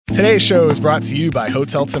Today's show is brought to you by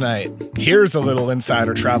Hotel Tonight. Here's a little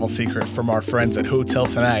insider travel secret from our friends at Hotel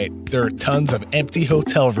Tonight. There are tons of empty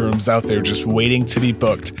hotel rooms out there just waiting to be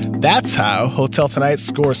booked. That's how Hotel Tonight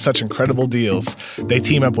scores such incredible deals. They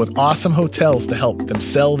team up with awesome hotels to help them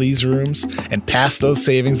sell these rooms and pass those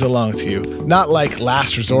savings along to you. Not like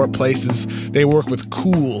last resort places. They work with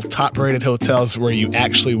cool, top-rated hotels where you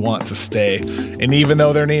actually want to stay. And even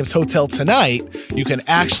though their name's Hotel Tonight, you can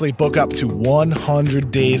actually book up to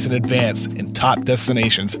 100 days in advance in top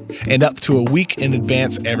destinations and up to a week in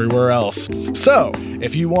advance everywhere else. So,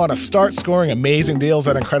 if you want to start scoring amazing deals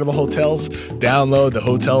at incredible hotels, download the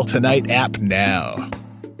Hotel Tonight app now.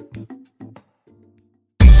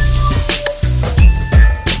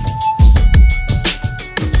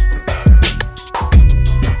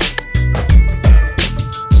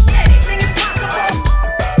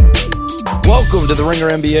 Welcome to the Ringer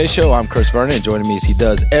NBA Show. I'm Chris Vernon, and joining me as he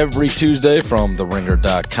does every Tuesday from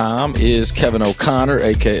TheRinger.com is Kevin O'Connor,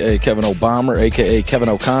 a.k.a. Kevin O'Bomber, a.k.a. Kevin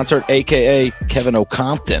O'Concert, a.k.a. Kevin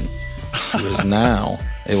O'Compton, who is now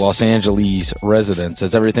a Los Angeles resident.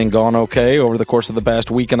 Has everything gone okay over the course of the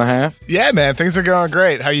past week and a half? Yeah, man. Things are going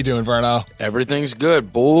great. How you doing, Vernon? Everything's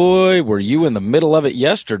good. Boy, were you in the middle of it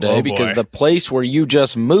yesterday because the place where you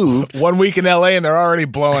just moved. 1 week in L.A. and they're already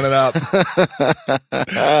blowing it up.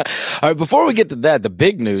 All right, before we get to that, the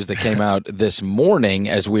big news that came out this morning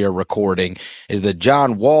as we are recording is that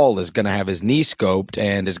John Wall is going to have his knee scoped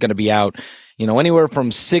and is going to be out, anywhere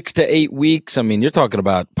from 6 to 8 weeks. I mean, you're talking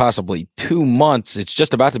about possibly 2 months. It's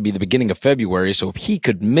just about to be the beginning of February. So if he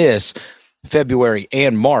could miss February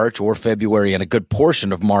and March, or February and a good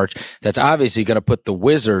portion of March, that's obviously going to put the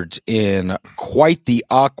Wizards in quite the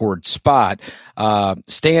awkward spot,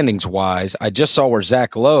 standings wise. I just saw where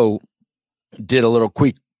Zach Lowe did a little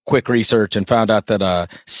quick research and found out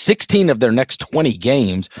that 16 of their next 20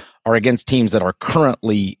 games are against teams that are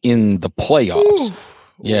currently in the playoffs. Ooh.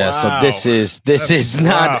 Yeah, wow. So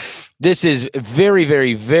this is very,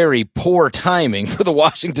 very, very poor timing for the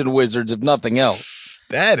Washington Wizards, if nothing else.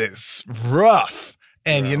 That is rough.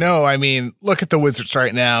 And, look at the Wizards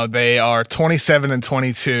right now. They are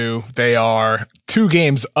 27-22. They are 2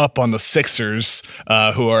 games up on the Sixers,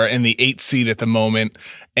 who are in the 8th seed at the moment.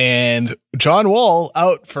 And John Wall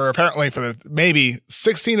out for maybe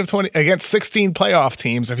 16 of 20 against 16 playoff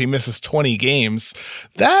teams if he misses 20 games.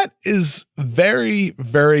 That is very,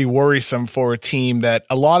 very worrisome for a team that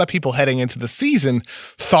a lot of people heading into the season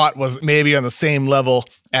thought was maybe on the same level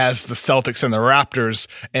as the Celtics and the Raptors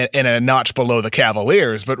and a notch below the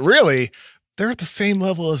Cavaliers. But really, they're at the same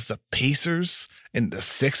level as the Pacers and the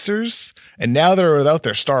Sixers, and now they're without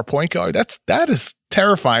their star point guard. That is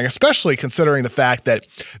terrifying, especially considering the fact that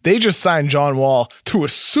they just signed John Wall to a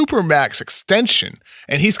supermax extension,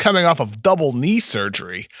 and he's coming off of double knee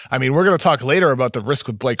surgery. I mean, we're going to talk later about the risk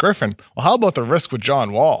with Blake Griffin. Well, how about the risk with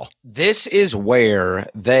John Wall? This is where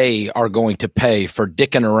they are going to pay for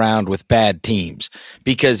dicking around with bad teams,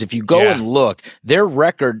 because if you go and look, their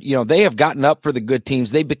record, they have gotten up for the good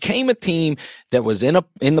teams. They became a team that was in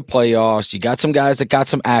the playoffs. You got some guys that got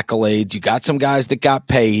some accolades. You got some guys that got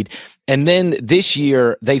paid. And then this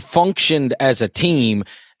year they functioned as a team.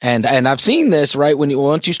 And I've seen this, right?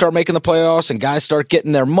 Once you start making the playoffs and guys start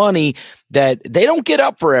getting their money, that they don't get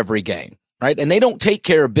up for every game, right? And they don't take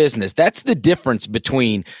care of business. That's the difference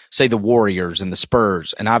between, say, the Warriors and the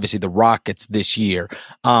Spurs and obviously the Rockets this year.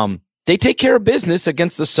 They take care of business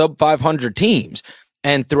against the sub 500 teams.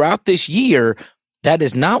 And throughout this year, that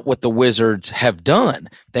is not what the Wizards have done.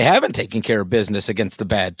 They haven't taken care of business against the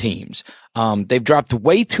bad teams. They've dropped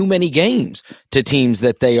way too many games to teams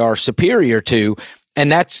that they are superior to.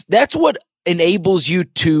 And that's what enables you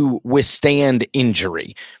to withstand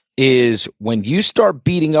injury, is when you start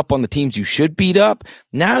beating up on the teams you should beat up.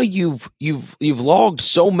 Now you've logged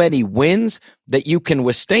so many wins that you can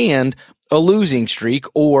withstand a losing streak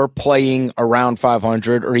or playing around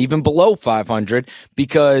 500 or even below 500,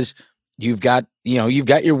 because you've got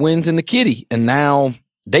your wins in the kitty, and now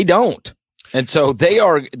they don't. And so they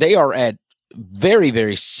are at very,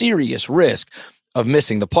 very serious risk of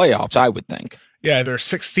missing the playoffs, I would think. Yeah, they're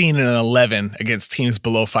 16-11 against teams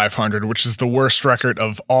below 500, which is the worst record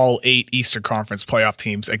of all 8 Eastern Conference playoff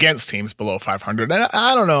teams against teams below 500. And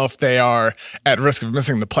I don't know if they are at risk of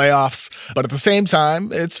missing the playoffs, but at the same time,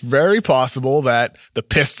 it's very possible that the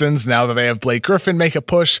Pistons, now that they have Blake Griffin, make a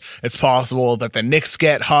push. It's possible that the Knicks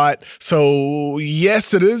get hot. So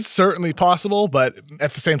yes, it is certainly possible, but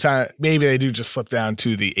at the same time, maybe they do just slip down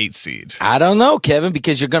to the 8th seed. I don't know, Kevin,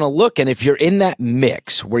 because you're going to look, and if you're in that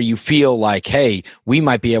mix where you feel like, hey, hey, we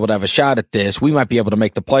might be able to have a shot at this. We might be able to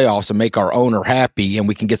make the playoffs and make our owner happy, and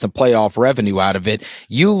we can get some playoff revenue out of it.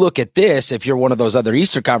 You look at this, if you're one of those other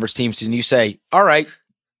Eastern Conference teams, and you say, all right,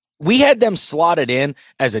 we had them slotted in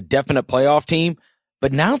as a definite playoff team,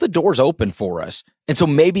 but now the door's open for us. And so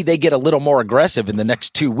maybe they get a little more aggressive in the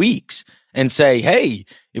next 2 weeks and say, hey,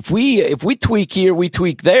 if we tweak here, we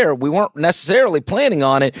tweak there. We weren't necessarily planning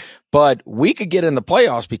on it, but we could get in the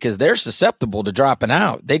playoffs because they're susceptible to dropping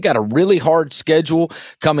out. They got a really hard schedule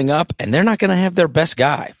coming up, and they're not going to have their best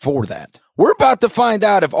guy for that. We're about to find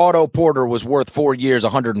out if Otto Porter was worth 4 years,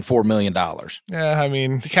 $104 million. Yeah, I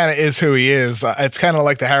mean, he kind of is who he is. It's kind of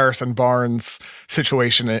like the Harrison Barnes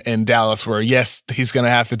situation in Dallas where, yes, he's going to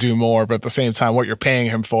have to do more, but at the same time, what you're paying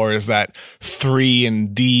him for is that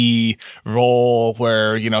 3-and-D role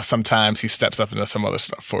where, you know, sometimes he steps up into some other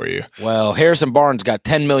stuff for you. Well, Harrison Barnes got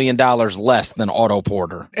 $10 million less than Otto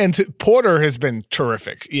Porter. And Porter has been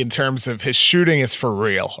terrific in terms of his shooting is for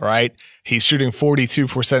real, right? He's shooting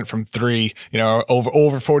 42% from three, you know, over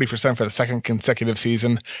 40% for the second consecutive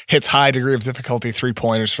season. Hits high degree of difficulty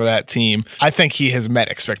 3-pointers for that team. I think he has met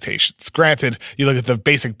expectations. Granted, you look at the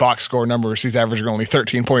basic box score numbers, he's averaging only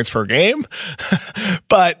 13 points per game,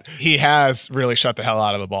 but he has really shot the hell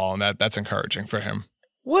out of the ball, and that's encouraging for him.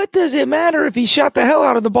 What does it matter if he shot the hell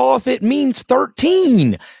out of the ball if it means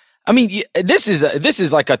 13? I mean, this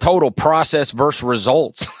is like a total process versus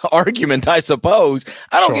results argument, I suppose.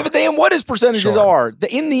 I don't give a damn what his percentages are.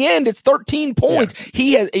 In the end, it's 13 points.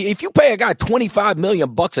 Yeah. If you pay a guy $25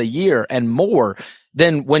 million a year and more,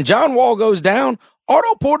 then when John Wall goes down,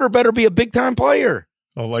 Otto Porter better be a big time player.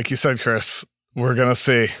 Well, like you said, Chris, we're going to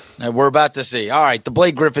see. And we're about to see. All right. The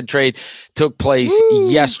Blake Griffin trade took place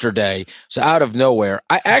yesterday. So out of nowhere,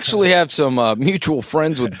 I actually have some mutual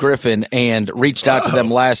friends with Griffin and reached out to them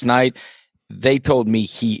last night. They told me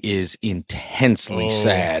he is intensely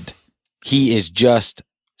sad. He is just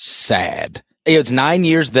sad. It's 9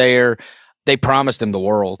 years there. They promised him the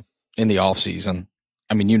world in the offseason.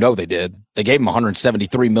 I mean, you know they did. They gave him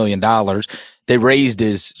 $173 million. They raised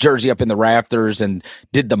his jersey up in the rafters and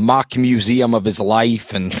did the mock museum of his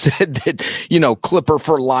life and said that, you know, Clipper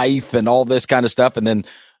for life and all this kind of stuff. And then,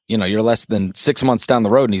 you know, you're less than 6 months down the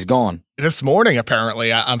road and he's gone. This morning,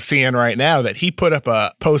 apparently, I'm seeing right now that he put up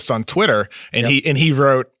a post on Twitter and he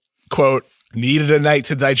wrote, quote, "Needed a night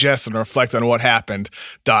to digest and reflect on what happened. ...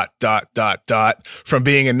 From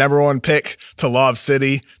being a number one pick to Lob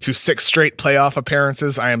City to 6 straight playoff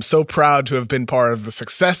appearances, I am so proud to have been part of the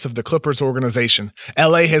success of the Clippers organization.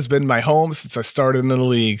 LA has been my home since I started in the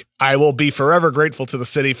league. I will be forever grateful to the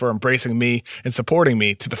city for embracing me and supporting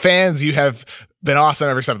me. To the fans, you have been awesome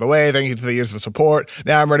every step of the way. Thank you for the years of support.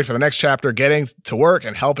 Now I'm ready for the next chapter, getting to work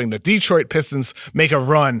and helping the Detroit Pistons make a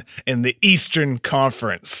run in the Eastern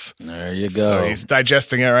Conference." There you go. So he's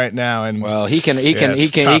digesting it right now, and well, he can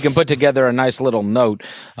put together a nice little note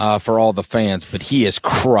for all the fans, but he is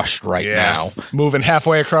crushed right now. Moving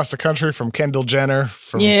halfway across the country from Kendall Jenner,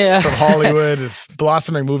 from Hollywood, his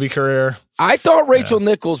blossoming movie career. I thought Rachel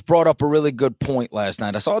Nichols brought up a really good point last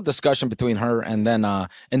night. I saw a discussion between her and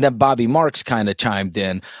then Bobby Marks kind of chimed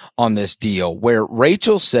in on this deal where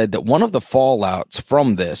Rachel said that one of the fallouts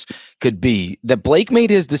from this could be that Blake made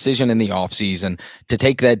his decision in the offseason to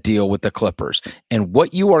take that deal with the Clippers. And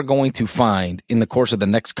what you are going to find in the course of the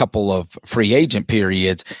next couple of free agent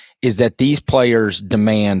periods is that these players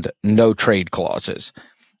demand no trade clauses.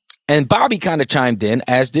 And Bobby kind of chimed in,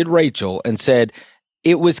 as did Rachel, and said,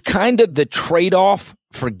 it was kind of the trade-off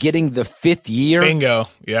for getting the 5th year. Bingo.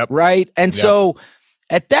 Yep. Right? And so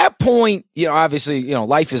at that point, you know, obviously, you know,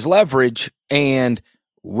 life is leverage. And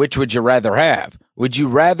which would you rather have? Would you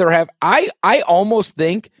rather have? I almost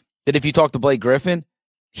think that if you talk to Blake Griffin,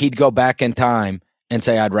 he'd go back in time and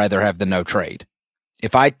say, I'd rather have the no trade.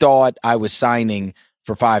 If I thought I was signing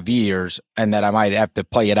for 5 years and that I might have to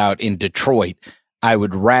play it out in Detroit, I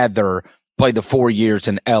would rather play the 4 years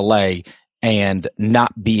in LA and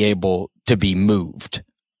not be able to be moved.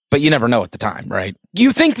 But you never know at the time, right?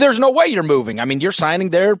 You think there's no way you're moving. I mean, you're signing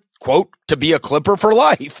there, quote, to be a Clipper for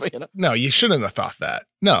life. You know? No, you shouldn't have thought that.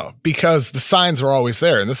 No, because the signs were always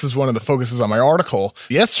there. And this is one of the focuses on my article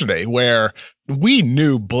yesterday where we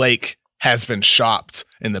knew Blake has been shopped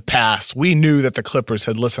in the past. We knew that the Clippers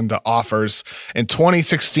had listened to offers. In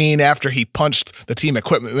 2016, after he punched the team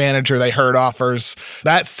equipment manager, they heard offers.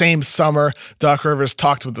 That same summer, Doc Rivers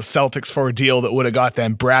talked with the Celtics for a deal that would have got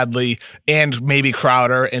them Bradley and maybe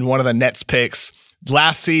Crowder and one of the Nets picks.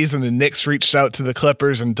 Last season, the Knicks reached out to the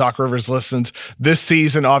Clippers and Doc Rivers listened. This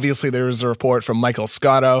season, obviously, there was a report from Michael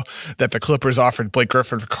Scotto that the Clippers offered Blake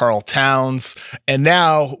Griffin for Karl Towns. And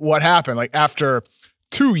now what happened? Like after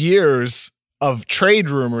 2 years of trade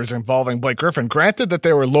rumors involving Blake Griffin. Granted that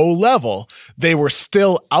they were low level, they were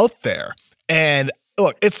still out there. And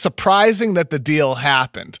look, it's surprising that the deal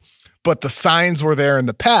happened, but the signs were there in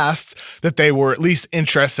the past that they were at least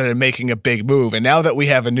interested in making a big move. And now that we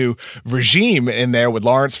have a new regime in there with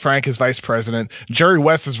Lawrence Frank as vice president, Jerry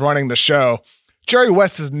West is running the show. Jerry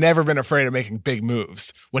West has never been afraid of making big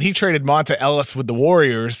moves. When he traded Monta Ellis with the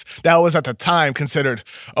Warriors, that was at the time considered,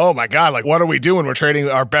 oh my God, like what are we doing? We're trading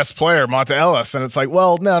our best player, Monta Ellis. And it's like,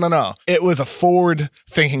 well, no. It was a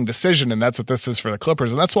forward-thinking decision, and that's what this is for the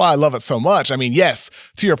Clippers. And that's why I love it so much. I mean, yes,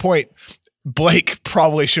 to your point, Blake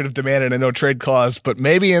probably should have demanded a no-trade clause, but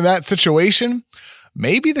maybe in that situation,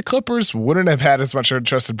 maybe the Clippers wouldn't have had as much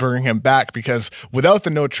interest in bringing him back, because without the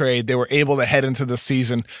no trade, they were able to head into the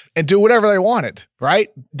season and do whatever they wanted, right?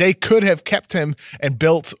 They could have kept him and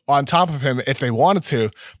built on top of him if they wanted to.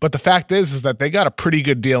 But the fact is that they got a pretty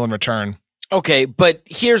good deal in return. Okay, but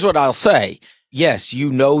here's what I'll say. Yes,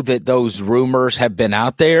 you know that those rumors have been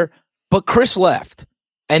out there, but Chris left.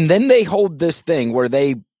 And then they hold this thing where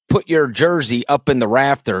they put your jersey up in the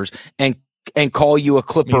rafters and call you a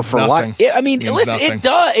Clipper for life. I mean, listen,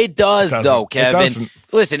 it does though, Kevin.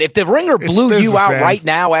 Listen, if the Ringer blew you out right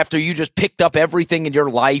now after you just picked up everything in your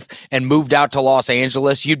life and moved out to Los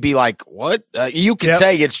Angeles, you'd be like, what? You could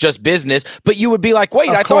say it's just business, but you would be like, wait,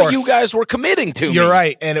 I thought you guys were committing to me. You're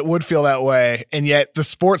right, and it would feel that way. And yet the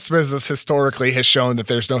sports business historically has shown that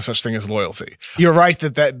there's no such thing as loyalty. You're right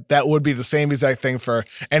that would be the same exact thing for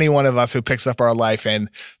any one of us who picks up our life and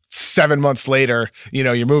 7 months later,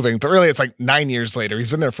 you're moving. But really, it's like 9 years later.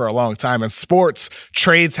 He's been there for a long time. And sports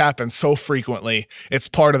trades happen so frequently. It's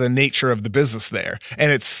part of the nature of the business there.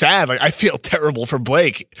 And it's sad. Like, I feel terrible for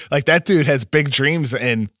Blake. Like, that dude has big dreams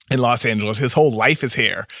in Los Angeles. His whole life is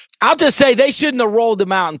here. I'll just say they shouldn't have rolled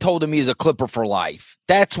him out and told him he's a Clipper for life.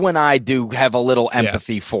 That's when I do have a little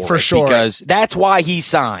empathy for it. Sure. Because that's why he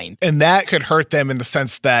signed. And that could hurt them in the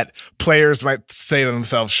sense that players might say to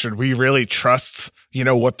themselves, should we really trust,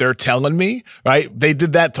 what they're telling me, right? They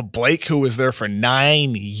did that to Blake, who was there for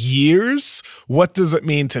 9 years. What does it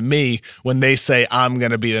mean to me when they say I'm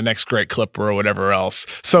going to be the next great Clipper or whatever else?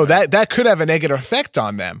 So that could have a negative effect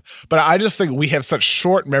on them. But I just think we have such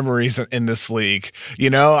short memories in this league.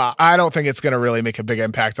 I don't think it's going to really make a big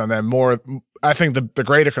impact on them. I think the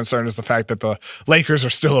greater concern is the fact that the Lakers are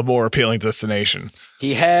still a more appealing destination.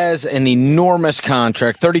 He has an enormous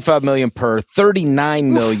contract, $35 million per,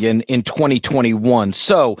 $39 million in 2021.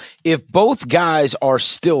 So if both guys are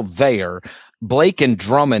still there, Blake and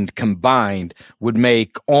Drummond combined would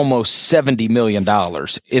make almost $70 million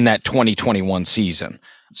in that 2021 season.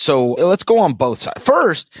 So let's go on both sides.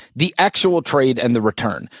 First, the actual trade and the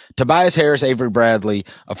return. Tobias Harris, Avery Bradley,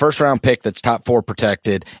 a first-round pick that's top 4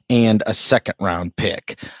 protected, and a second-round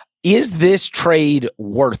pick. Is this trade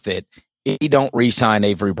worth it if you don't re-sign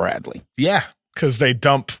Avery Bradley? Yeah, because they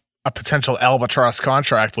dump a potential albatross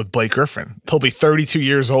contract with Blake Griffin. He'll be 32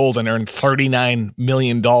 years old and earn $39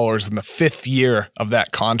 million in the 5th year of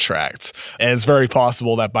that contract. And it's very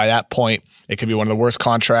possible that by that point, it could be one of the worst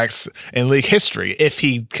contracts in league history if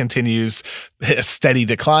he continues a steady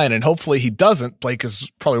decline. And hopefully he doesn't. Blake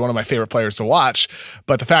is probably one of my favorite players to watch.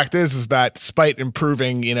 But the fact is that despite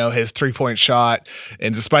improving, his 3-point shot,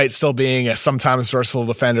 and despite still being a sometimes versatile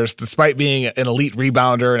defender, despite being an elite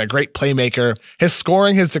rebounder and a great playmaker, his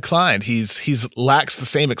scoring has declined. He's lacks the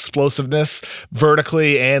same explosiveness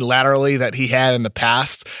vertically and laterally that he had in the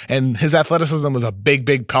past. And his athleticism was a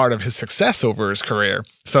big part of his success over his career.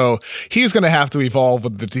 So he's going to have to evolve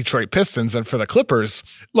with the Detroit Pistons. And for the Clippers,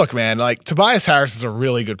 look, man, like Tobias Harris is a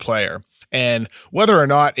really good player. And whether or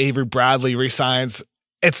not Avery Bradley resigns,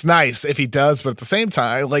 it's nice if he does. But at the same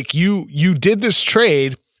time, like you did this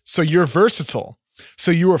trade, so you're versatile.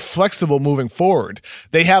 So you are flexible moving forward.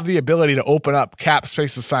 They have the ability to open up cap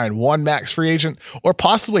space to sign 1 max free agent, or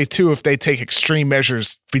possibly 2 if they take extreme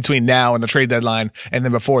measures between now and the trade deadline and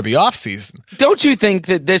then before the offseason. Don't you think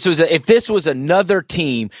that if this was another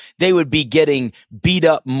team, they would be getting beat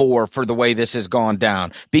up more for the way this has gone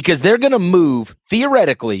down? Because they're going to move,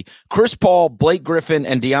 theoretically, Chris Paul, Blake Griffin,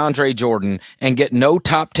 and DeAndre Jordan and get no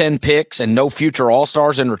top 10 picks and no future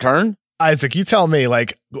All-Stars in return? Isaac, you tell me,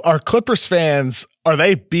 like, are Clippers fans, are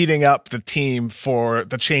they beating up the team for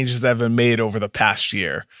the changes that have been made over the past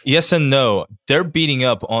year? Yes and no. They're beating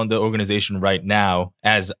up on the organization right now,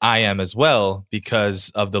 as I am as well,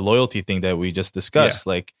 because of the loyalty thing that we just discussed.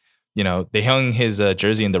 Yeah. Like, they hung his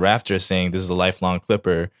jersey in the rafters saying this is a lifelong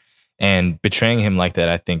Clipper, and betraying him like that,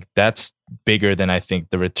 I think that's bigger than I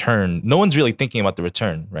think the return. No one's really thinking about the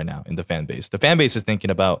return right now in the fan base. The fan base is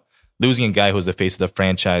thinking about losing a guy who's the face of the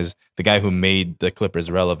franchise, the guy who made the Clippers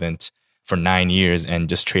relevant. for 9 years and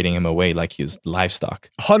just trading him away like he's livestock.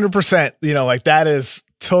 100%. Like that is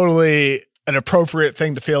totally an appropriate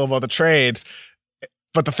thing to feel about the trade.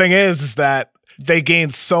 But the thing is that they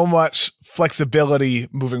gained so much flexibility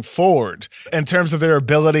moving forward in terms of their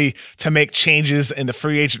ability to make changes in the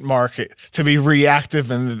free agent market, to be reactive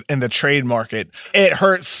in the trade market. It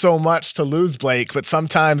hurts so much to lose Blake, but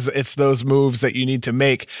sometimes it's those moves that you need to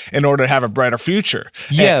make in order to have a brighter future.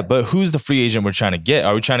 Yeah, but who's the free agent we're trying to get?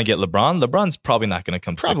 Are we trying to get LeBron? LeBron's probably not going to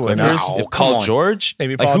come to the Clippers. No, Paul George?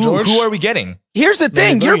 Maybe Paul George. Who are we getting? Here's the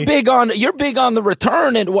thing. You're big on the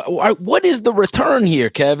return. And what is the return here,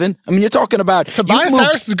 Kevin? I mean, you're talking about Tobias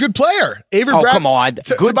Harris is a good player. Come on.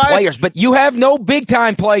 Good players, but you have no big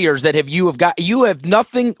time players you have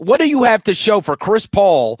nothing. What do you have to show for Chris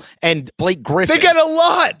Paul and Blake Griffin? They get a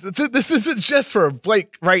lot. This isn't just for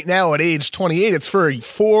Blake right now at age 28. It's for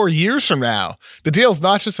 4 years from now. The deal's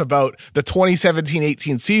not just about the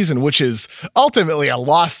 2017-18 season, which is ultimately a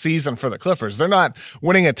lost season for the Clippers. They're not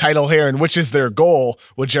winning a title here, and which is their goal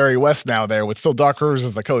with Jerry West now there, with still Doc Rivers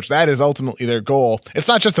as the coach. That is ultimately their goal. It's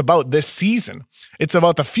not just about this season. It's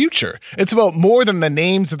about the future. It's about more than the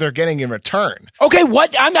names that they're getting in return. Okay,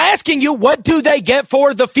 I'm asking you, what do they get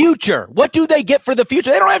for the future? What do they get for the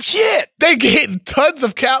future? They don't have shit. They get tons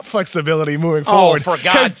of cap flexibility moving forward. Oh, for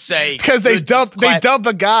God's sake. Because they dump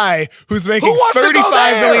a guy who's making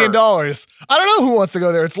 $35 million. I don't know who wants to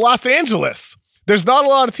go there. It's Los Angeles. There's not a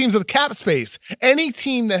lot of teams with cap space. Any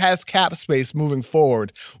team that has cap space moving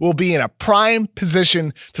forward will be in a prime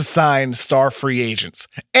position to sign star free agents.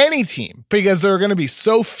 Any team, because there are going to be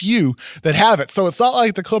so few that have it. So it's not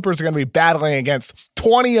like the Clippers are going to be battling against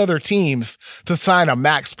 20 other teams to sign a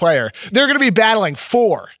max player. They're going to be battling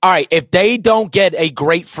 4. All right, if they don't get a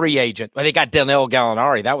great free agent, well, they got Danilo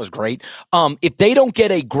Gallinari. That was great. If they don't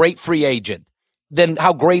get a great free agent, then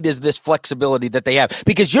how great is this flexibility that they have?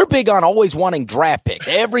 Because you're big on always wanting draft picks.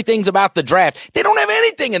 Everything's about the draft. They don't have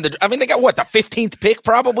anything in they got the 15th pick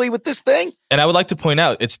probably with this thing? And I would like to point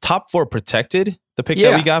out, it's top 4 protected. The pick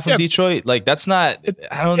that we got from Detroit, that's not,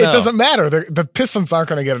 I don't know. It doesn't matter. The Pistons aren't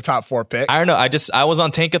going to get a top 4 pick. I don't know. I was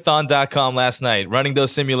on tankathon.com last night running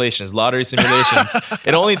those simulations, lottery simulations.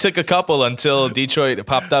 It only took a couple until Detroit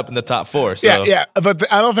popped up in the top 4. So. Yeah,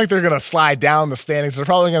 but I don't think they're going to slide down the standings. They're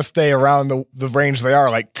probably going to stay around the range they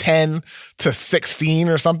are, like 10 to 16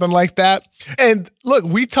 or something like that. And look,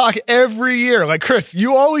 we talk every year. Like, Chris,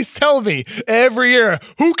 you always tell me every year,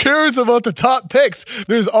 who cares about the top picks?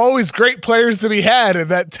 There's always great players to be had in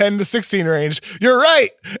that 10 to 16 range. You're right.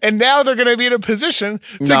 And now they're going to be in a position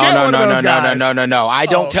to get one of those guys. No. I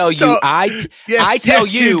don't tell you. I tell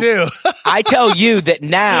you. I tell you that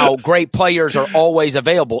now great players are always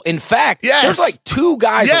available. In fact, there's like 2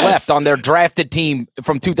 guys left on their drafted team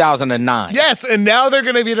from 2009. Yes, and now they're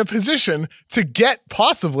going to be in a position to get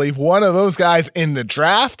possibly one of those guys in the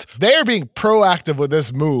draft. They are being proactive with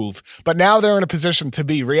this move, but now they're in a position to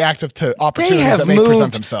be reactive to opportunities that may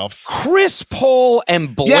present themselves. Chris Paul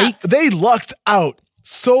and Blake. Yeah, they lucked out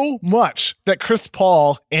so much that Chris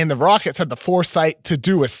Paul and the Rockets had the foresight to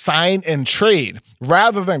do a sign and trade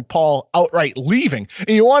rather than Paul outright leaving. And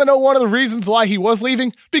you want to know one of the reasons why he was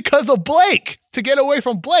leaving? Because of Blake. To get away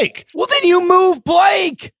from Blake. Well, then you move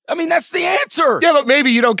Blake. I mean, that's the answer. Yeah, but maybe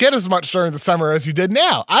you don't get as much during the summer as you did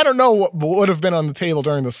now. I don't know what would have been on the table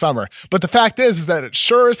during the summer. But the fact is that it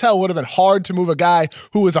sure as hell would have been hard to move a guy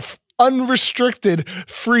who was a unrestricted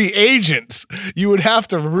free agent. You would have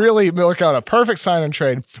to really work out a perfect sign and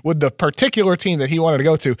trade with the particular team that he wanted to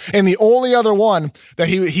go to. And the only other one that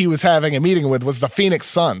he was having a meeting with was the Phoenix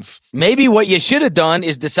Suns. Maybe what you should have done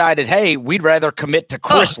is decided, hey, we'd rather commit to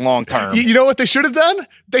Chris long term. You know what they should have done?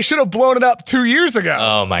 They should have blown it up 2 years ago.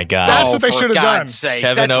 Oh my God. That's what they should have done.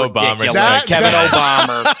 Kevin Obama. Kevin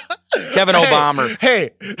Obama. Kevin Obama.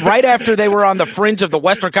 Hey. Right after they were on the fringe of the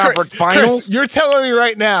Western Conference Finals. Chris, you're telling me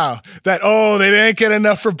right now that, they didn't get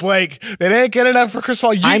enough for Blake. They didn't get enough for Chris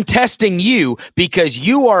Paul. I'm testing you because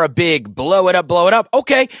you are a big blow it up.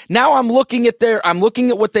 Okay, now I'm looking at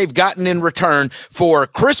what they've gotten in return for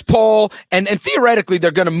Chris Paul, and theoretically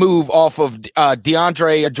they're going to move off of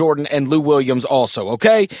DeAndre Jordan and Lou Williams also,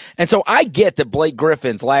 okay? And so I get that Blake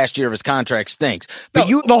Griffin's last year of his contract stinks. But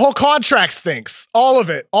the whole contract stinks. All of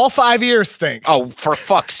it. All 5 years stink. Oh, for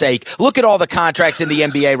fuck's sake. Look at all the contracts in the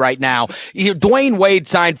NBA right now. Dwayne Wade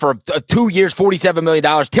signed for 2 years, $47 million.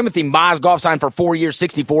 Timothy Mozgov signed for 4 years,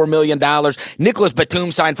 $64 million. Nicholas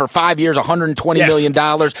Batum signed for 5 years, $120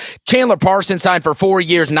 million. Chandler Parsons signed for 4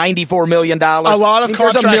 years, $94 million. A lot of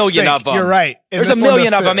contracts. There's a million of them. You're right. There's a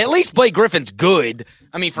million of them. At least Blake Griffin's good.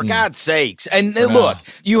 I mean, for God's sakes. And look,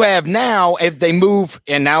 you have now, if they move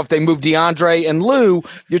DeAndre and Lou,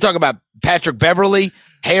 you're talking about Patrick Beverly,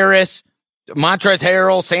 Harris, Montrezl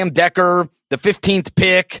Harrell, Sam Decker, the 15th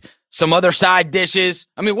pick, some other side dishes.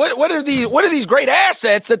 I mean, what are these great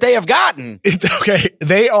assets that they have gotten? Okay,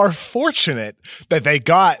 they are fortunate that they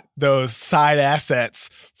got those side assets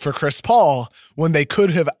for Chris Paul when they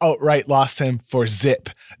could have outright lost him for zip.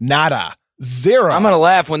 Nada. Zero. I'm going to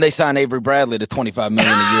laugh when they sign Avery Bradley to $25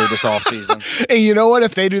 million a year this offseason. And you know what?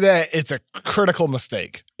 If they do that, it's a critical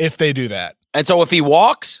mistake if they do that. And so if he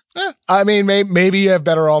walks? I mean, maybe you have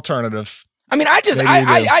better alternatives. I mean,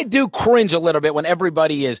 I do cringe a little bit when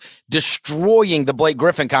everybody is destroying the Blake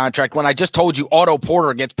Griffin contract when I just told you Otto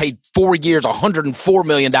Porter gets paid 4 years, $104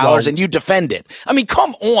 million, and you defend it. I mean,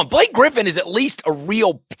 come on. Blake Griffin is at least a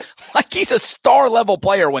real, like he's a star-level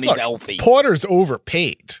player when he's healthy. Porter's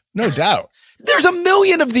overpaid, no doubt. There's a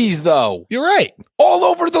million of these, though. You're right. All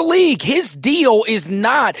over the league. His deal is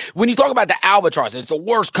not, when you talk about the albatross, it's the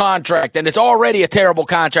worst contract, and it's already a terrible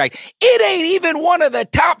contract. It ain't even one of the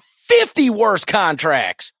top 50 worst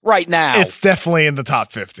contracts right now. It's definitely in the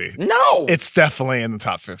top 50. No. It's definitely in the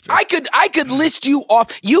top 50. I could list you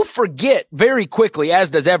off. You forget very quickly,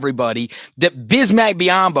 as does everybody, that Bismack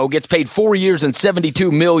Biyombo gets paid 4 years and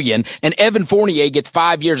 $72 million, and Evan Fournier gets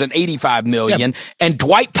 5 years and $85 million, and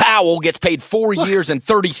Dwight Powell gets paid 4 years and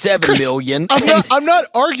 $37 million. I'm not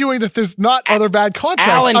arguing that there's not other bad contracts.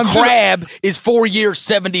 Alan Crabb is 4 years,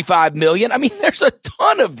 $75 million. I mean, there's a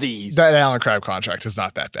ton of these. That Alan Crabb contract is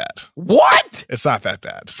not that bad. What? It's not that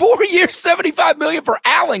bad. 4 years, $75 million for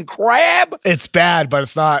Alan Crabb? It's bad, but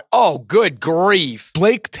it's not. Oh, good grief.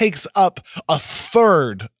 Blake takes up a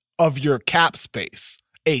third of your cap space.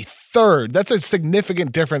 A third. That's a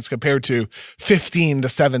significant difference compared to 15 to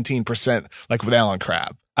 17%, like with Alan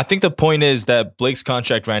Crabb. I think the point is that Blake's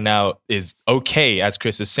contract right now is okay, as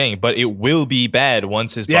Chris is saying, but it will be bad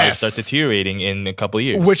once his body starts deteriorating in a couple of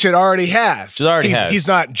years. Which it already has. He's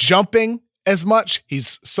not jumping as much.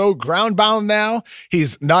 He's so ground bound now.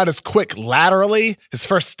 He's not as quick laterally. His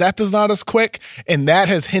first step is not as quick. And that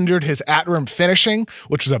has hindered his at-rim finishing,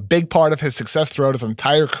 which was a big part of his success throughout his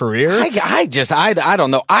entire career. I don't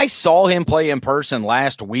know. I saw him play in person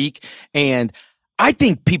last week, and I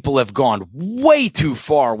think people have gone way too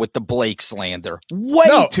far with the Blake slander.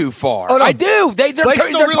 Way too far. Oh, no. I do. They're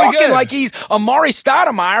really talking good. like he's Amari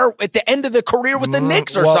Stoudemire at the end of the career with the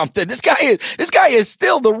Knicks or something. This guy is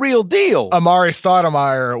still the real deal. Amari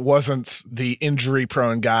Stoudemire wasn't the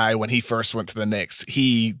injury-prone guy when he first went to the Knicks.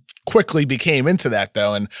 He quickly became into that,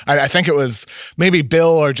 though. And I think it was maybe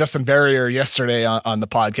Bill or Justin Verrier yesterday on the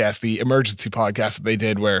podcast, the emergency podcast that they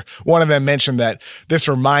did, where one of them mentioned that this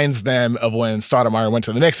reminds them of when Stoudemire went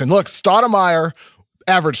to the Knicks. And look, Stoudemire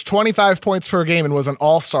averaged 25 points per game and was an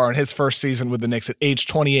all-star in his first season with the Knicks at age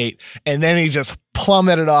 28. And then he just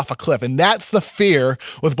plummeted off a cliff. And that's the fear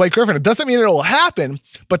with Blake Griffin. It doesn't mean it'll happen,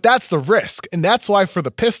 but that's the risk. And that's why for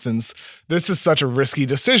the Pistons, this is such a risky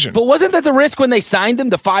decision. But wasn't that the risk when they signed him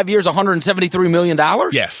to 5 years, $173 million?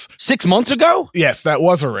 Yes. 6 months ago? Yes, that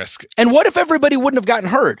was a risk. And what if everybody wouldn't have gotten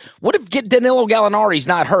hurt? What if Danilo Gallinari's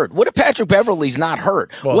not hurt? What if Patrick Beverley's not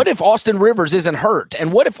hurt? Well, what if Austin Rivers isn't hurt?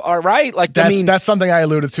 And what if, all right? Like, that's something I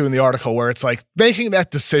alluded to in the article where it's like making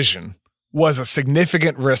that decision was a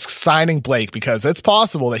significant risk signing Blake because it's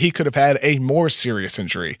possible that he could have had a more serious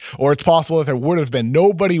injury, or it's possible that there would have been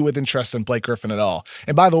nobody with interest in Blake Griffin at all.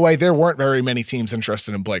 And by the way, there weren't very many teams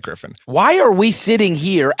interested in Blake Griffin. Why are we sitting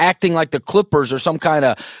here acting like the Clippers are some kind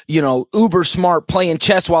of, uber smart playing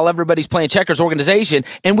chess while everybody's playing checkers organization,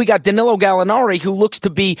 and we got Danilo Gallinari who looks to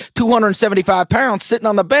be 275 pounds sitting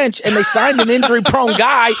on the bench, and they signed an injury-prone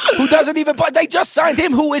guy who doesn't even play. They just signed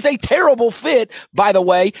him, who is a terrible fit, by the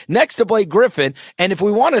way, next to Blake Griffin. And if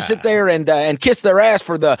we want to sit there and kiss their ass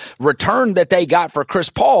for the return that they got for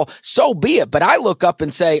Chris Paul, so be it. But I look up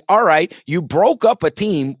and say, all right, you broke up a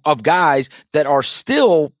team of guys that are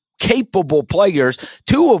still capable players,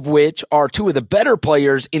 two of which are two of the better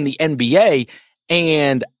players in the NBA.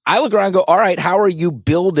 And I look around and go, all right, how are you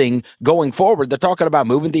building going forward? They're talking about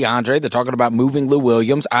moving DeAndre. They're talking about moving Lou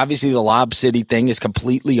Williams. Obviously, the Lob City thing is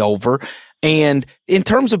completely over. And in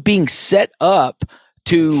terms of being set up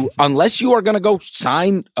to, unless you are going to go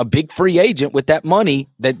sign a big free agent with that money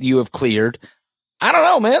that you have cleared, I don't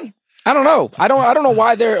know, man. I don't know. I don't know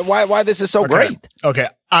why this is so great. Okay.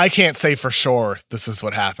 I can't say for sure this is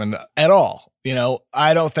what happened at all.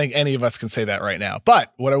 I don't think any of us can say that right now.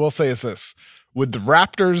 But what I will say is this. With the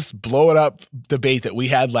Raptors blow it up debate that we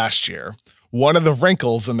had last year, one of the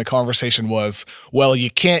wrinkles in the conversation was, well, you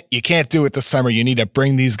can't do it this summer. You need to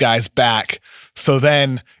bring these guys back So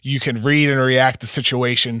then you can read and react to the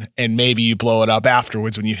situation, and maybe you blow it up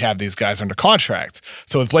afterwards when you have these guys under contract.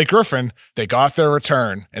 So with Blake Griffin, they got their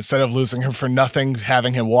return. Instead of losing him for nothing,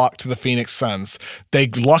 having him walk to the Phoenix Suns, they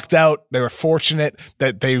lucked out. They were fortunate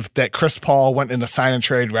that Chris Paul went into sign and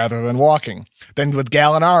trade rather than walking. Then with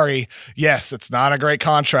Gallinari, yes, it's not a great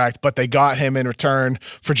contract, but they got him in return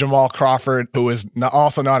for Jamal Crawford, who is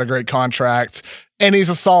also not a great contract, and he's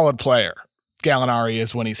a solid player. Gallinari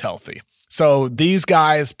is when he's healthy. So these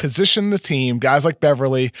guys position the team, guys like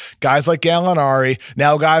Beverly, guys like Gallinari,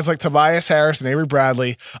 now guys like Tobias Harris and Avery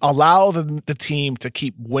Bradley, allow the team to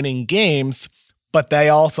keep winning games, but they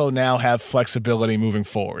also now have flexibility moving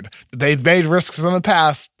forward. They've made risks in the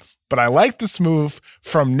past, but I like this move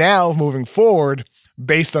from now moving forward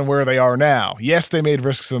based on where they are now. Yes, they made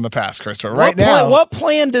risks in the past, Chris, but what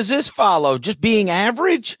plan does this follow? Just being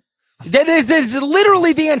average? That is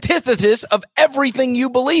literally the antithesis of everything you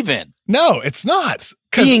believe in. No, it's not.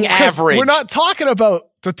 Being average. We're not talking about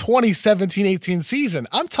the 2017-18 season.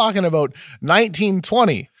 I'm talking about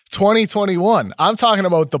 19-20. 2021. I'm talking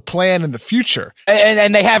about the plan in the future.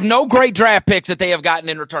 And they have no great draft picks that they have gotten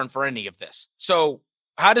in return for any of this. So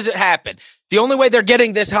how does it happen? The only way they're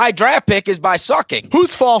getting this high draft pick is by sucking.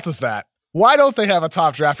 Whose fault is that? Why don't they have a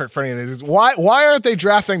top draft pick for any of these? Why aren't they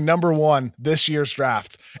drafting number 1 this year's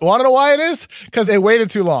draft? Want to know why it is? Because they waited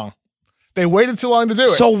too long. They waited too long to do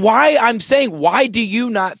it. So why do you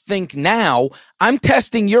not think now? I'm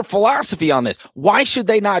testing your philosophy on this. Why should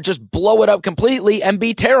they not just blow it up completely and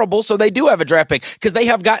be terrible so they do have a draft pick? Because they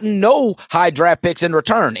have gotten no high draft picks in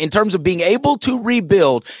return. In terms of being able to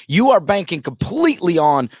rebuild, you are banking completely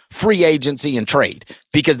on free agency and trade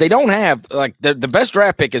because they don't have like the best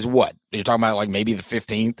draft pick is what? You're talking about like maybe the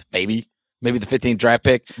 15th, maybe the 15th draft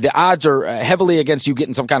pick. The odds are heavily against you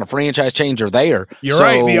getting some kind of franchise changer there. You're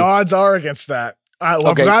right. The odds are against that.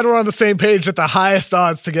 I'm glad we're on the same page at the highest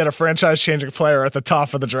odds to get a franchise-changing player at the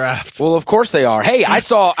top of the draft. Well, of course they are. Hey, I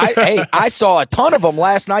saw a ton of them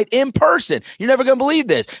last night in person. You're never going to believe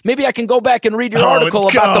this. Maybe I can go back and read your article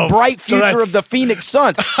about the bright future of the Phoenix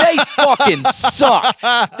Suns. They fucking suck.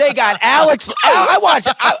 They got Alex.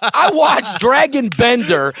 I watched Dragon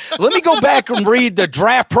Bender. Let me go back and read the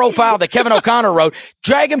draft profile that Kevin O'Connor wrote.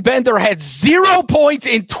 Dragon Bender had 0 points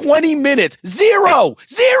in 20 minutes. Zero.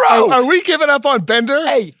 Are we giving up on Bender?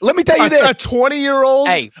 Hey, let me tell you this. A 20-year-old?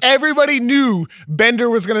 Hey. Everybody knew Bender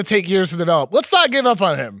was going to take years to develop. Let's not give up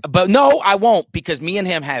on him. But no, I won't, because me and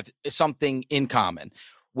him have something in common.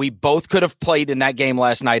 We both could have played in that game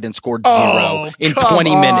last night and scored 0 in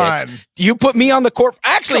 20 minutes. You put me on the court.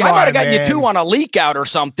 Actually, I might have gotten you 2 on a leak out or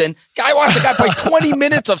something. I watched the guy play 20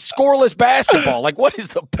 minutes of scoreless basketball. Like, what is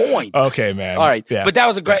the point? Okay, man. All right. Yeah. But that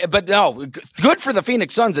was a great, but no, good for the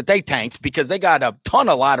Phoenix Suns that they tanked because they got a ton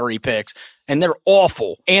of lottery picks. And they're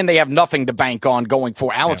awful, and they have nothing to bank on going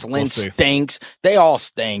for. Alex Lynn stinks. They all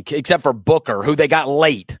stink, except for Booker, who they got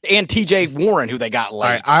late, and T.J. Warren, who they got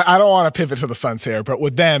late. All right, I don't want to pivot to the Suns here, but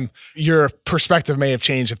with them, your perspective may have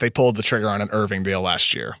changed if they pulled the trigger on an Irving deal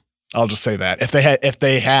last year. I'll just say that. If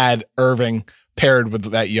they had Irving paired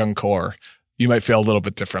with that young core, you might feel a little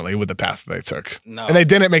bit differently with the path that they took. No. And they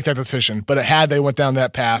didn't make that decision, but they went down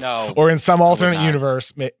that path. No. Or in some alternate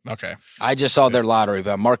universe. Okay. I just saw their lottery,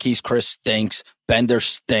 but Marquise Chris stinks. Bender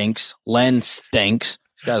stinks. Len stinks.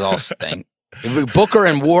 These guys all stink. Booker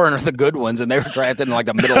and Warren are the good ones, and they were drafted in like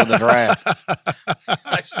the middle of the draft.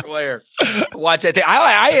 I swear. Watch that thing.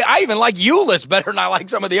 I even like Ulis better than I like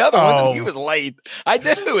some of the other ones. He was late. I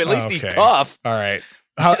do. At least he's tough. All right.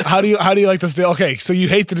 How do you like this deal? Okay, so you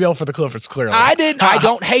hate the deal for the Clippers, clearly. I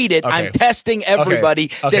don't hate it. Okay. I'm testing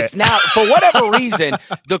everybody that's now, for whatever reason,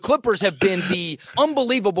 the Clippers have been the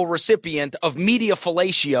unbelievable recipient of media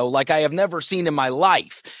fellatio like I have never seen in my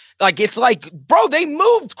life. Like, it's like, bro, they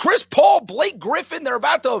moved Chris Paul, Blake Griffin. They're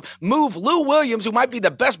about to move Lou Williams, who might be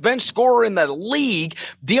the best bench scorer in the league,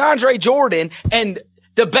 DeAndre Jordan, and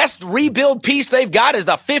the best rebuild piece they've got is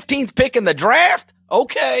the 15th pick in the draft?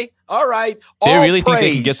 Okay. All right. They really think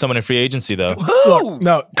they can get someone in free agency, though. Look,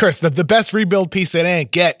 no, Chris, the best rebuild piece they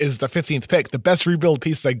didn't get is the 15th pick. The best rebuild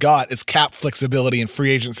piece they got is cap flexibility and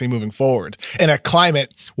free agency moving forward. In a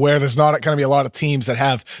climate where there's not going to be a lot of teams that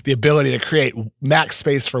have the ability to create max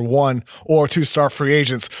space for 1 or 2-star free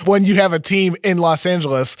agents. When you have a team in Los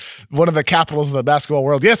Angeles, one of the capitals of the basketball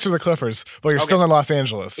world, yes, they're the Clippers, but you're still in Los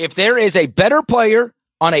Angeles. If there is a better player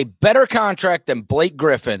on a better contract than Blake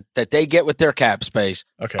Griffin that they get with their cap space,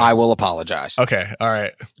 I will apologize. Okay, all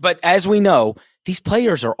right. But as we know, these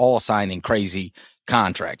players are all signing crazy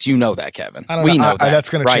contracts. You know that, Kevin. We know that.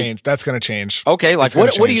 That's going to change. That's going to change. Okay, like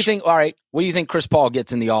what do you think? All right, what do you think Chris Paul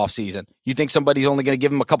gets in the offseason? You think somebody's only going to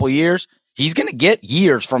give him a couple of years? He's going to get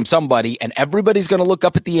years from somebody, and everybody's going to look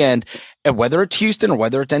up at the end, and whether it's Houston or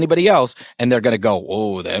whether it's anybody else, and they're going to go,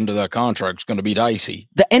 "Oh, the end of that contract is going to be dicey."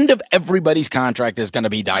 The end of everybody's contract is going to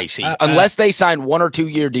be dicey unless they sign 1 or 2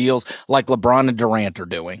 year deals like LeBron and Durant are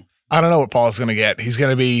doing. I don't know what Paul's going to get. He's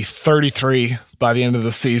going to be 33 by the end of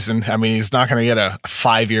the season. I mean, he's not going to get a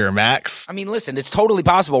 5-year max. I mean, listen, it's totally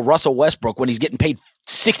possible Russell Westbrook, when he's getting paid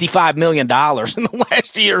 $65 million in the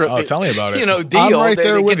last year of his, tell me about it. deal. I'm right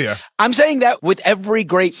there with you. I'm saying that with every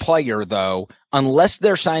great player, though, unless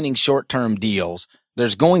they're signing short-term deals,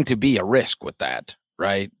 there's going to be a risk with that,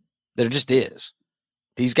 right? There just is.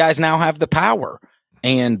 These guys now have the power,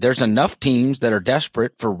 and there's enough teams that are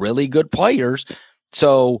desperate for really good players.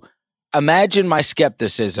 So imagine my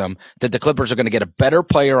skepticism that the Clippers are going to get a better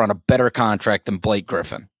player on a better contract than Blake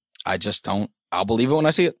Griffin. I just don't. I'll believe it when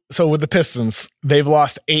I see it. So with the Pistons, they've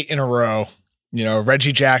lost 8 in a row.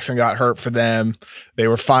 Reggie Jackson got hurt for them. They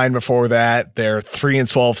were fine before that. They're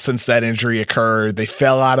 3-12 since that injury occurred. They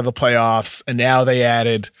fell out of the playoffs, and now they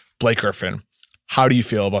added Blake Griffin. How do you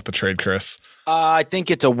feel about the trade, Chris? I think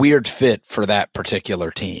it's a weird fit for that particular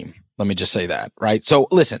team. Let me just say that, right? So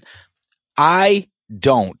listen, I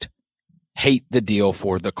don't hate the deal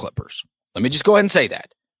for the Clippers. Let me just go ahead and say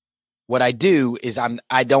that. What I do is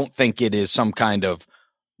I don't think it is some kind of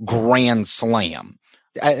grand slam.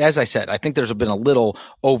 As I said, I think there's been a little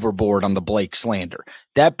overboard on the Blake slander.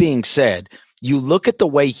 That being said, you look at the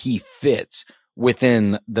way he fits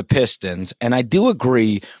within the Pistons, and I do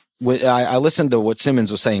agree with, I listened to what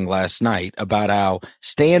Simmons was saying last night about how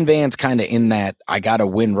Stan Van's kind of in that, I got to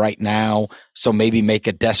win right now, so maybe make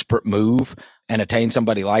a desperate move and attain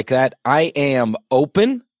somebody like that. I am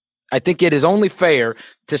open. I think it is only fair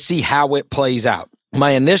to see how it plays out.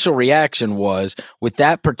 My initial reaction was, with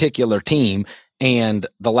that particular team and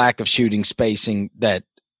the lack of shooting spacing that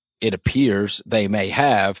it appears they may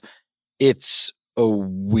have, it's a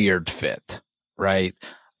weird fit, right?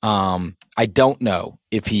 I don't know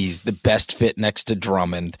if he's the best fit next to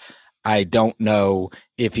Drummond. I don't know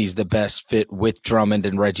if he's the best fit with Drummond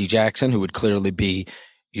and Reggie Jackson, who would clearly be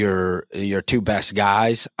your 2 best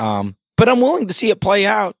guys. But I'm willing to see it play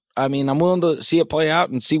out. I mean, I'm willing to see it play out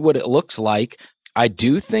and see what it looks like. I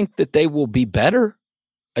do think that they will be better.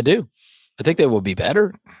 I do. I think they will be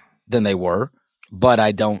better than they were, but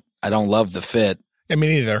I don't love the fit. I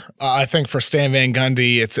mean, either. I think for Stan Van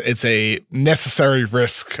Gundy, it's a necessary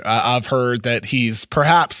risk. I've heard that he's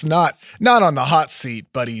perhaps not on the hot seat,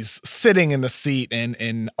 but he's sitting in the seat,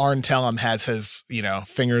 and Arn Tellem has his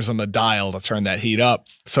fingers on the dial to turn that heat up.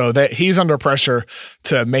 So that he's under pressure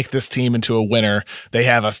to make this team into a winner. They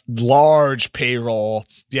have a large payroll,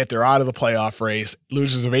 yet they're out of the playoff race.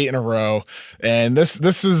 Losers of 8 in a row, and this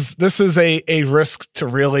is a risk to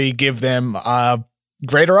really give them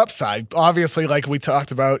greater upside. Obviously, like we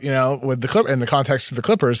talked about, with the in the context of the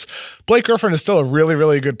Clippers, Blake Griffin is still a really,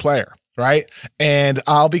 really good player, right? And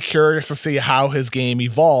I'll be curious to see how his game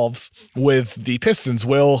evolves with the Pistons.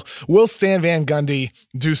 Will Stan Van Gundy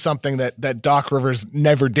do something that Doc Rivers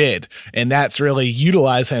never did? And that's really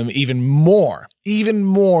utilize him even more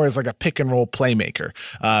as like a pick and roll playmaker.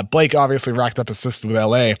 Blake obviously racked up assists with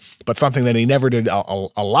LA, but something that he never did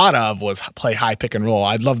a lot of was play high pick and roll.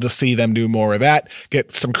 I'd love to see them do more of that, get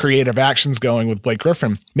some creative actions going with Blake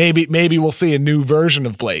Griffin. Maybe we'll see a new version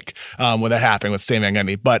of Blake when that happening with Stan Van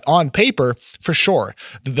Gundy. But on paper, for sure,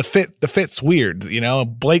 the fit's weird.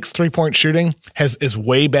 Blake's 3-point shooting is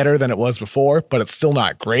way better than it was before, but it's still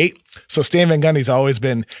not great. So Stan Van Gundy's always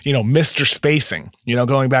been, Mr. Spacing,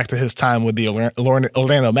 going back to his time with the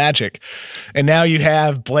Orlando Magic. And now you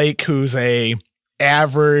have Blake, who's a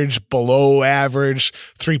average, below average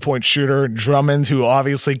 3-point shooter. Drummond, who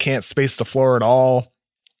obviously can't space the floor at all.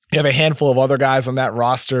 You have a handful of other guys on that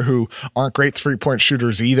roster who aren't great 3-point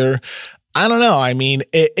shooters either. I don't know. I mean,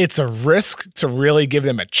 it's a risk to really give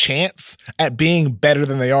them a chance at being better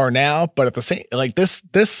than they are now, but at the same, like this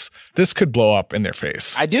could blow up in their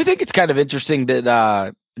face. I do think it's kind of interesting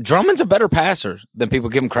that Drummond's a better passer than people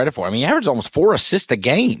give him credit for. I mean, he averages almost 4 assists a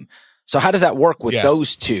game. So how does that work with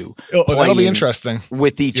those two? That'll be interesting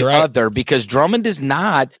with each other, because Drummond he's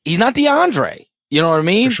not DeAndre. You know what I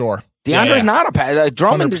mean? For sure. DeAndre's not a passer.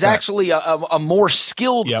 Drummond 100%. is actually a more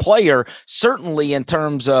skilled player, certainly in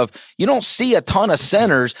terms of you don't see a ton of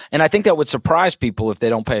centers, and I think that would surprise people if they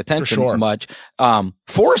don't pay attention much.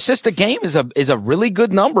 4 assists a game is a really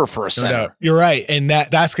good number for a center. No, you're right, and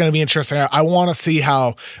that's going to be interesting. I want to see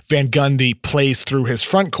how Van Gundy plays through his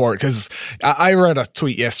front court, because I read a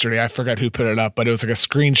tweet yesterday. I forgot who put it up, but it was like a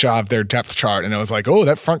screenshot of their depth chart, and it was like, oh,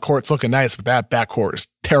 that front court's looking nice, but that back court is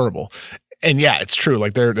terrible. And yeah, it's true.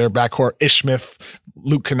 Like their backcourt, Ish Smith,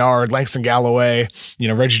 Luke Kennard, Langston Galloway,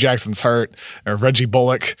 Reggie Jackson's hurt, or Reggie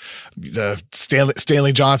Bullock, the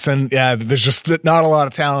Stanley Johnson. Yeah, there's just not a lot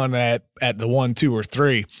of talent at the 1, 2, or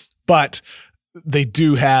 3, but they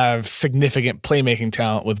do have significant playmaking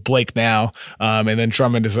talent with Blake now. And then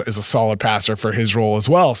Drummond is a solid passer for his role as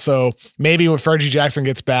well. So maybe if Reggie Jackson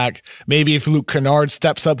gets back, maybe if Luke Kennard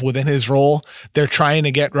steps up within his role, they're trying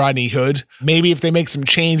to get Rodney Hood. Maybe if they make some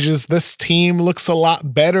changes, this team looks a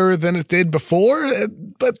lot better than it did before.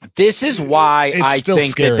 But this is why I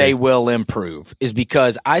think scary. That they will improve, is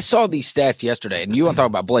because I saw these stats yesterday, and you want to talk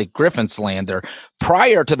about Blake Griffin slander.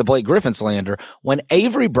 Prior to the Blake Griffin slander, when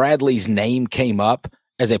Avery Bradley's name came up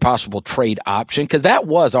as a possible trade option, because that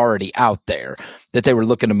was already out there that they were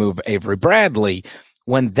looking to move Avery Bradley.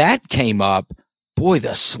 When that came up, boy,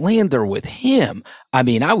 the slander with him. I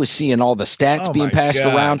mean, I was seeing all the stats being passed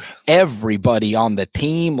around. Everybody on the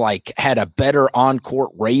team had a better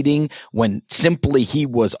on-court rating when simply he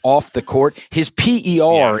was off the court. His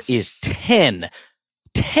PER is 10.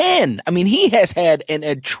 10. I mean, he has had an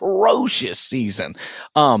atrocious season.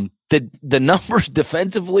 The numbers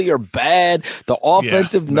defensively are bad. The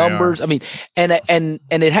offensive numbers, I mean, and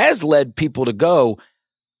it has led people to go,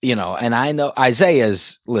 and I know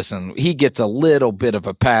listen, he gets a little bit of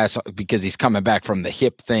a pass because he's coming back from the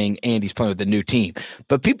hip thing and he's playing with the new team.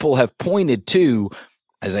 But people have pointed to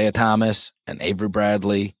Isaiah Thomas and Avery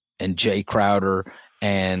Bradley and Jay Crowder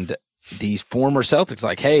and these former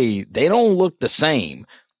Celtics, hey, they don't look the same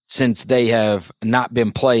since they have not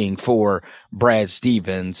been playing for Brad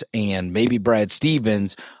Stevens. And maybe Brad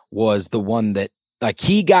Stevens was the one that,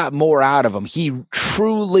 he got more out of them. He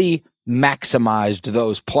truly maximized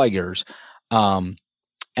those players, and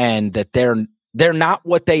that they're not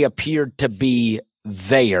what they appeared to be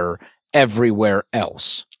there everywhere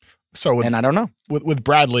else. And I don't know. With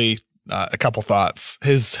Bradley, a couple thoughts.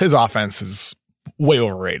 His offense is way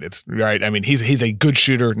overrated, right? I mean, he's a good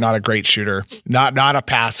shooter, not a great shooter, not a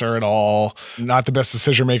passer at all, not the best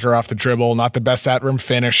decision maker off the dribble, not the best at rim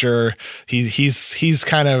finisher. He's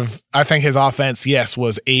kind of, I think his offense,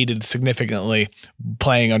 was aided significantly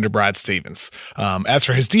playing under Brad Stevens. As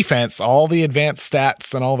for his defense, all the advanced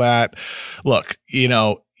stats and all that, look,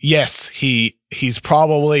 yes, he's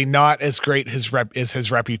probably not as great as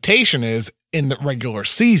his reputation is in the regular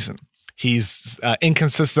season. He's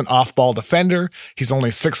inconsistent off-ball defender. He's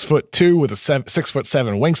only 6'2" with a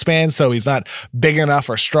 6'7" wingspan, so he's not big enough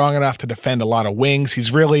or strong enough to defend a lot of wings.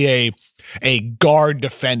 He's really a guard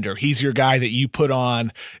defender. He's your guy that you put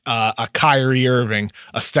on a Kyrie Irving,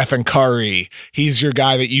 a Stephen Curry. He's your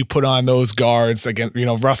guy that you put on those guards against,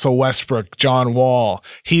 Russell Westbrook, John Wall.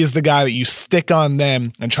 He is the guy that you stick on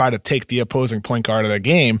them and try to take the opposing point guard of the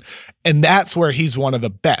game, and that's where he's one of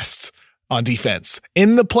the best on defense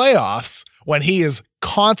in the playoffs, when he is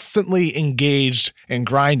constantly engaged and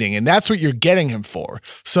grinding. And that's what you're getting him for.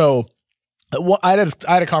 So I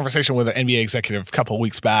had a conversation with an NBA executive a couple of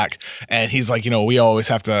weeks back, and he's like, we always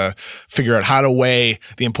have to figure out how to weigh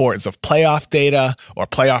the importance of playoff data or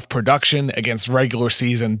playoff production against regular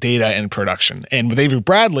season data and production. And with Avery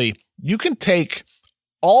Bradley, you can take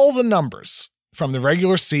all the numbers from the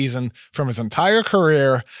regular season, from his entire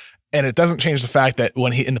career, and it doesn't change the fact that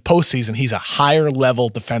when in the postseason, he's a higher level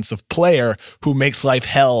defensive player who makes life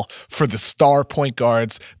hell for the star point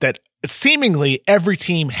guards that seemingly every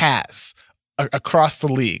team has across the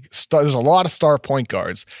league. There's a lot of star point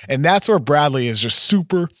guards, and that's where Bradley is just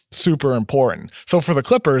super, super important. So for the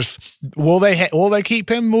Clippers, will they keep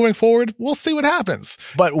him moving forward? We'll see what happens.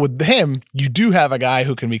 But with him, you do have a guy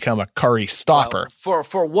who can become a Curry stopper. Well,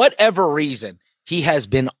 for whatever reason, he has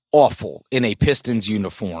been awful in a Pistons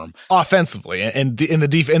uniform offensively, and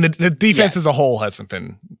the defense as a whole hasn't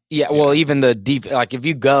been. Well, even the if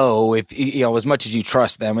you go, as much as you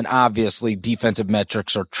trust them, and obviously defensive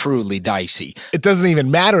metrics are truly dicey. It doesn't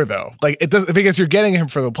even matter though. It does, because you're getting him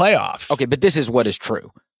for the playoffs. Okay, but this is what is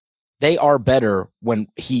true. They are better when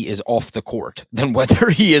he is off the court than whether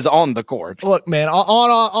he is on the court. Look, man,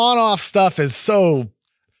 on-off stuff is so.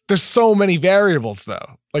 There's so many variables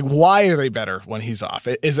though. Why are they better when he's off?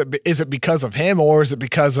 Is it because of him, or is it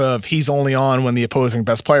because of he's only on when the opposing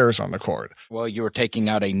best player is on the court? Well, you were taking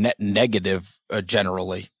out a net negative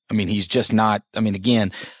generally. I mean, he's just not. I mean,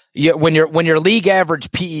 again, when your league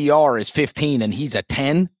average PER is 15 and he's a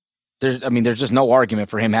 10, there's just no argument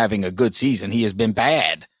for him having a good season. He has been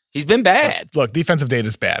bad. He's been bad. Look, defensive data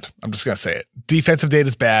is bad. I'm just gonna say it. Defensive data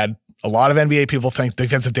is bad. A lot of NBA people think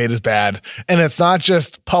defensive data is bad. And it's not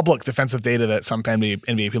just public defensive data that some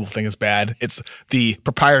NBA people think is bad. It's the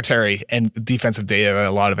proprietary and defensive data that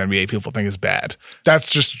a lot of NBA people think is bad.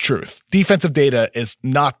 That's just the truth. Defensive data is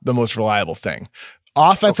not the most reliable thing.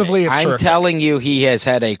 Offensively, it's I'm terrific. telling you, he has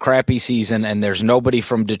had a crappy season, and there's nobody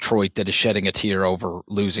from Detroit that is shedding a tear over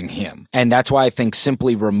losing him. And that's why I think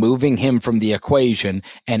simply removing him from the equation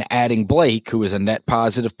and adding Blake, who is a net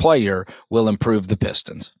positive player, will improve the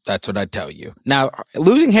Pistons. That's what I tell you. Now,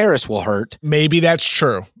 losing Harris will hurt. Maybe that's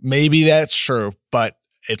true. But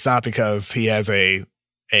it's not because he has a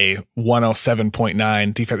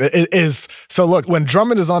 107.9 defense. It is. So look, when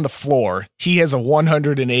Drummond is on the floor, he has a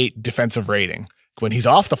 108 defensive rating. When he's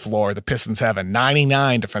off the floor, the Pistons have a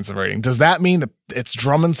 99 defensive rating. Does that mean that it's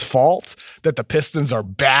Drummond's fault that the Pistons are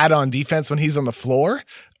bad on defense when he's on the floor?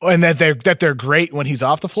 And that they're great when he's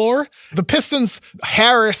off the floor? The Pistons,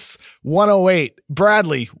 Harris, 108,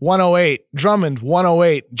 Bradley, 108, Drummond,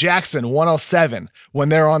 108, Jackson, 107 when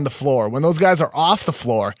they're on the floor. When those guys are off the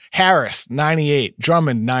floor, Harris, 98,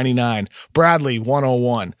 Drummond, 99, Bradley,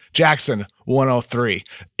 101, Jackson, 103.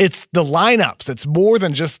 It's the lineups. It's more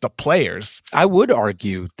than just the players. I would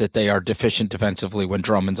argue that they are deficient defensively when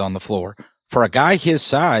Drummond's on the floor. For a guy his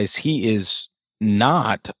size, he is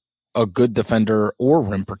not a good defender or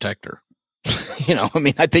rim protector.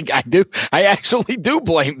 I actually do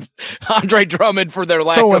blame Andre Drummond for their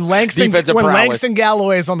lack of defensive prowess. Langston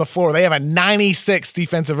Galloway is on the floor, they have a 96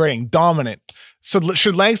 defensive rating, dominant. So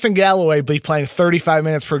should Langston Galloway be playing 35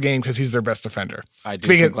 minutes per game because he's their best defender? I do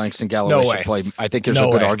think Langston Galloway should play. I think there's a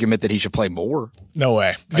good argument that he should play more. No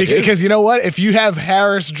way. Because you know what? If you have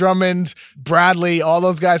Harris, Drummond, Bradley, all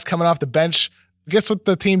those guys coming off the bench, guess what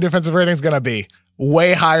the team defensive rating is going to be?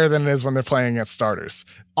 Way higher than it is when they're playing against starters.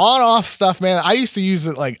 On-off stuff, man, I used to use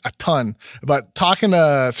it like a ton, but talking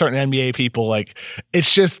to certain NBA people, like,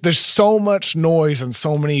 it's just, there's so much noise and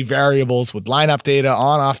so many variables with lineup data,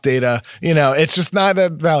 on-off data, it's just not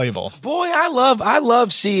that valuable. Boy, I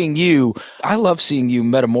love seeing you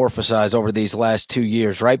metamorphosize over these last 2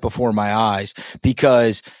 years right before my eyes,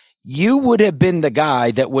 because you would have been the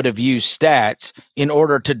guy that would have used stats in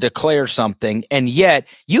order to declare something, and yet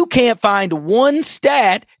you can't find one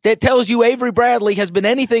stat that tells you Avery Bradley has been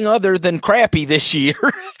anything other than crappy this year.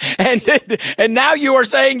 and now you are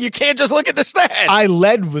saying you can't just look at the stats. I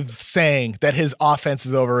led with saying that his offense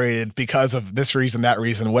is overrated because of this reason, that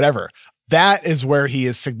reason, whatever. That is where he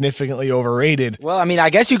is significantly overrated. Well, I mean, I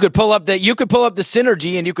guess you could pull up the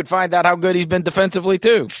synergy and you could find out how good he's been defensively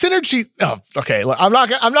too. Synergy. Oh, okay. Look, I'm not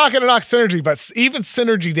going to knock synergy, but even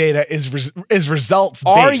synergy data is results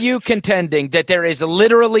based. Are you contending that there is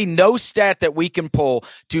literally no stat that we can pull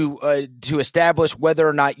to establish whether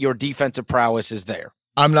or not your defensive prowess is there?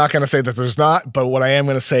 I'm not going to say that there's not, but what I am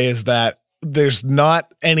going to say is that there's not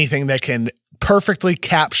anything that can perfectly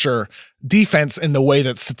capture defense in the way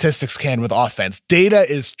that statistics can with offense. Data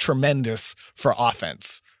is tremendous for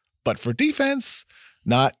offense, but for defense,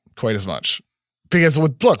 not quite as much. Because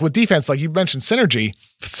with defense, like you mentioned, synergy,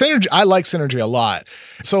 I like synergy a lot.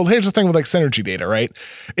 So here's the thing with like synergy data, right?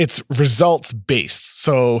 It's results based.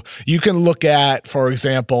 So you can look at, for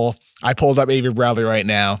example, I pulled up Avery Bradley right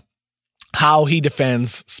now, how he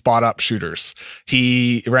defends spot up shooters.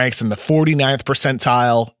 He ranks in the 49th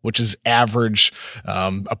percentile, which is average.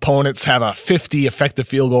 Opponents have a 50 effective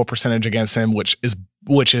field goal percentage against him, which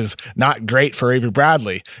is not great for Avery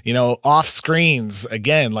Bradley. Off screens,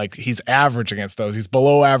 again, like he's average against those. He's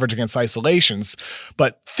below average against isolations.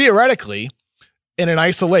 But theoretically, in an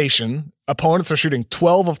isolation, opponents are shooting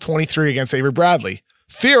 12 of 23 against Avery Bradley.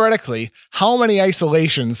 Theoretically, how many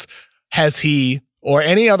isolations has he or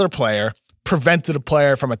any other player prevented a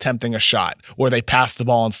player from attempting a shot where they passed the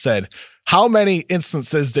ball instead? How many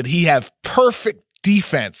instances did he have perfect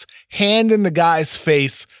defense, hand in the guy's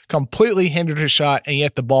face, completely hindered his shot, and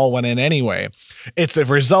yet the ball went in anyway? It's a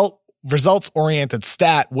results-oriented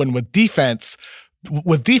stat when with defense,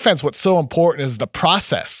 what's so important is the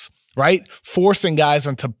process, right? Forcing guys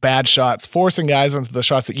into bad shots, forcing guys into the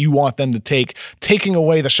shots that you want them to take, taking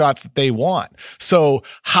away the shots that they want. So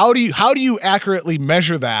how do you accurately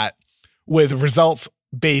measure that with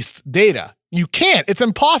results-based data? You can't. It's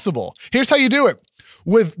impossible. Here's how you do it.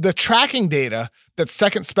 With the tracking data that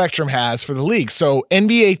Second Spectrum has for the league. So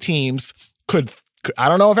NBA teams could, I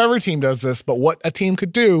don't know if every team does this, but what a team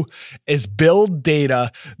could do is build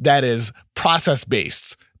data that is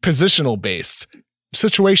process-based, positional-based,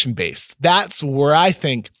 situation-based. That's where I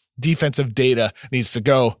think defensive data needs to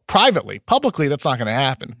go privately. Publicly, that's not going to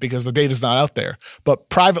happen because the data's not out there. But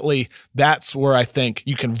privately, that's where I think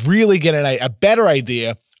you can really get a better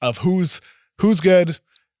idea of who's good,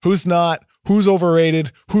 who's not, who's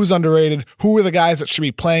overrated, who's underrated, who are the guys that should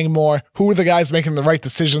be playing more, who are the guys making the right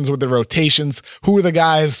decisions with the rotations, who are the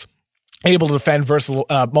guys able to defend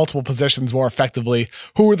multiple positions more effectively,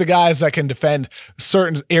 who are the guys that can defend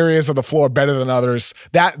certain areas of the floor better than others.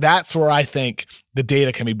 That's where I think the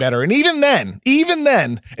data can be better. And even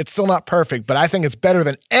then, it's still not perfect, but I think it's better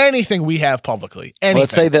than anything we have publicly.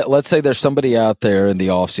 Anything. Let's say there's somebody out there in the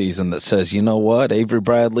offseason that says, you know what, Avery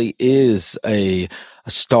Bradley is a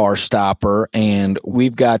star stopper and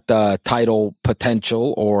we've got title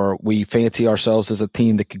potential, or we fancy ourselves as a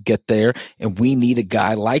team that could get there and we need a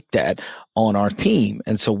guy like that on our team.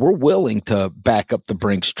 And so we're willing to back up the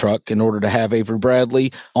Brinks truck in order to have Avery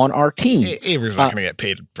Bradley on our team. Avery's not going to get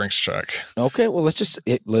paid a Brinks truck. Okay, well,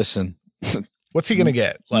 listen. What's he going to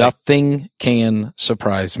get? Nothing can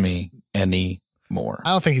surprise me anymore.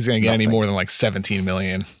 I don't think he's going to get any more than like $17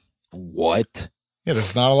 million. What? Yeah,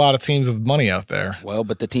 there's not a lot of teams with money out there. Well,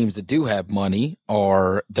 but the teams that do have money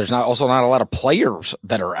there's not a lot of players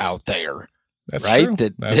that are out there. That's right. True.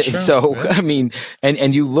 That's true. So, yeah. I mean,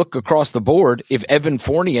 and you look across the board, if Evan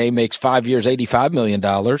Fournier makes 5 years, $85 million,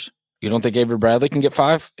 you don't think Avery Bradley can get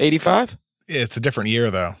 85? It's a different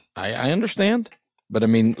year though. I understand. But I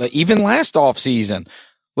mean, even last offseason,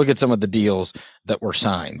 look at some of the deals that were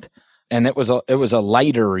signed. And it was a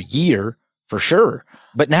lighter year for sure.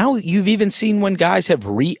 But now you've even seen when guys have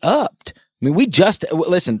re-upped. I mean,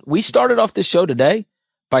 we started off this show today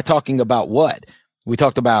by talking about what? We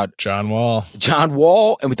talked about John Wall,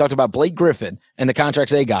 and we talked about Blake Griffin and the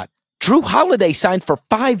contracts they got. Drew Holiday signed for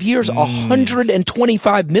 5 years,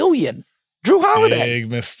 $125 million. Drew Holiday.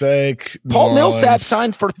 Big mistake. Paul Millsap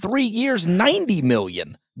signed for 3 years, $90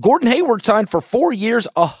 million. Gordon Hayward signed for 4 years,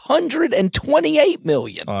 $128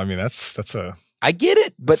 million. Oh, I mean, that's I get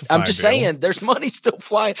it, but I'm just saying there's money still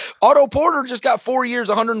flying. Otto Porter just got 4 years,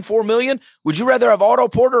 $104 million. Would you rather have Otto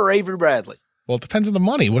Porter or Avery Bradley? Well, it depends on the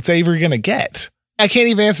money. What's Avery going to get? I can't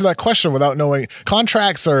even answer that question without knowing.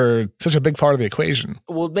 Contracts are such a big part of the equation.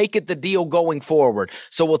 We'll make it the deal going forward.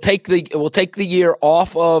 So we'll take the year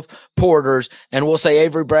off of Porter's and we'll say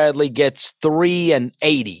Avery Bradley gets 3 and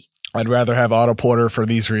 80. I'd rather have Otto Porter for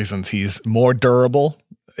these reasons. He's more durable.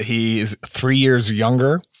 He's 3 years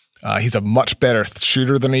younger. He's a much better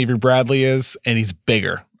shooter than Avery Bradley is, and he's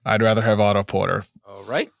bigger. I'd rather have Otto Porter. All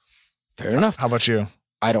right. Fair enough. How about you?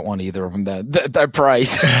 I don't want either of them. That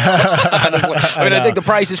price. Honestly, I think the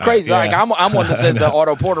price is crazy. Yeah. Like I'm one that says the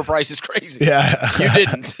Otto Porter price is crazy. Yeah, you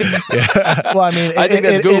didn't. Yeah. Well, I mean, I think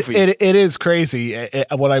that's goofy. It is crazy.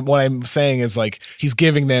 What I'm saying is like he's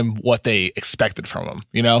giving them what they expected from him.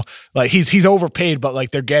 You know, like he's overpaid, but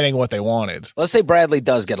like they're getting what they wanted. Let's say Bradley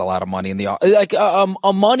does get a lot of money in the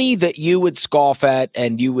a money that you would scoff at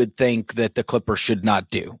and you would think that the Clippers should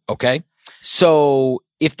not do. Okay, so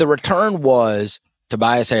if the return was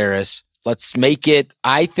Tobias Harris, let's make it.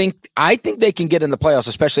 I think they can get in the playoffs,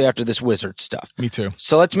 especially after this Wizards stuff. Me too.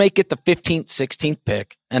 So let's make it the 15th, 16th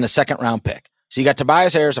pick and a second round pick. So you got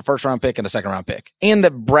Tobias Harris, a first round pick and a second round pick, and the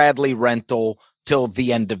Bradley rental till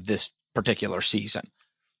the end of this particular season.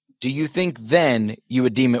 Do you think then you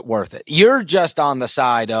would deem it worth it? You're just on the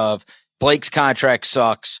side of Blake's contract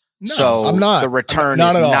sucks. No, so I'm not. The return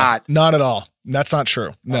not is at all. not. Not at all. That's not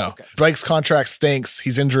true. No. Oh, okay. Blake's contract stinks.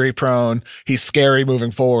 He's injury prone. He's scary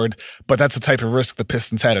moving forward, but that's the type of risk the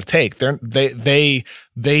Pistons had to take.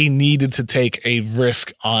 They needed to take a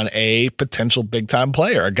risk on a potential big time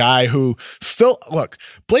player, a guy who still look,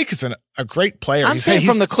 Blake is a great player. I'm saying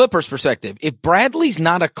from the Clippers perspective, if Bradley's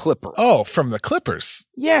not a Clipper. Oh, from the Clippers.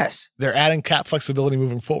 Yes. They're adding cap flexibility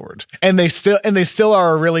moving forward. And they still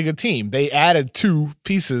are a really good team. They added 2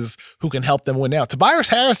 pieces who can help them win now. Tobias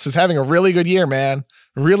Harris is having a really good year, man.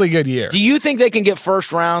 Really good year. Do you think they can get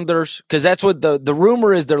first rounders? Because that's what the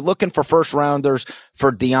rumor is. They're looking for first rounders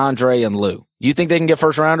for DeAndre and Lou. You think they can get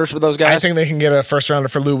first rounders for those guys? I think they can get a first rounder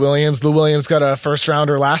for Lou Williams. Lou Williams got a first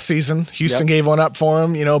rounder last season. Houston gave one up for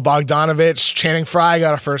him. You know, Bogdanovich, Channing Frye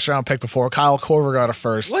got a first round pick before. Kyle Korver got a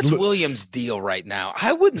first. What's Williams' deal right now?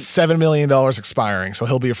 I wouldn't. $7 million expiring, so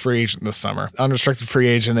he'll be a free agent this summer. Unrestricted free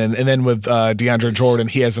agent. And then with DeAndre Jordan,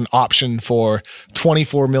 he has an option for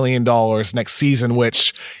 $24 million next season,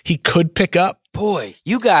 which he could pick up. Boy,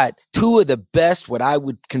 you got 2 of the best, what I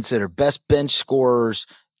would consider best bench scorers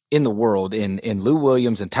in the world in Lou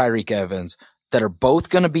Williams and Tyreek Evans that are both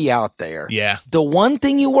going to be out there. Yeah. The one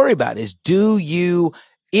thing you worry about is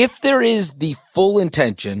if there is the full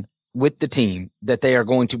intention with the team that they are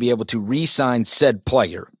going to be able to re-sign said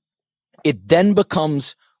player, it then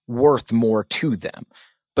becomes worth more to them.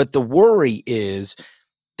 But the worry is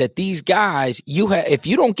that these guys, if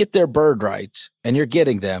you don't get their bird rights and you're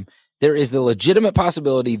getting them, there is the legitimate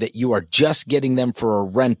possibility that you are just getting them for a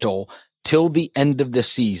rental till the end of the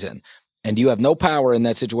season, and you have no power in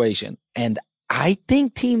that situation. And I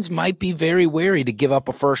think teams might be very wary to give up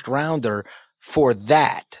a first rounder for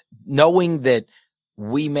that, knowing that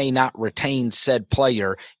we may not retain said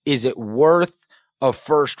player. Is it worth a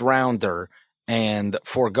first rounder and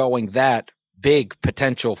foregoing that big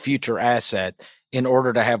potential future asset in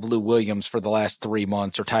order to have Lou Williams for the last 3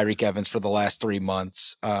 months or Tyreek Evans for the last 3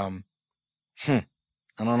 months. I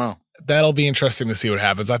don't know. That'll be interesting to see what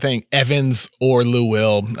happens. I think Evans or Lou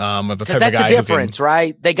Will are the type of guy. That's the difference,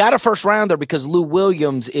 right? They got a first rounder because Lou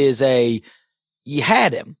Williams is you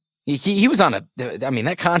had him. He was on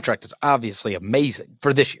that contract is obviously amazing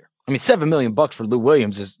for this year. I mean, $7 million for Lou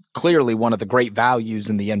Williams is clearly one of the great values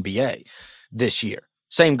in the NBA this year.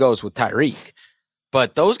 Same goes with Tyreek.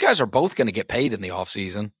 But those guys are both going to get paid in the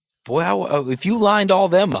offseason. Boy, if you lined all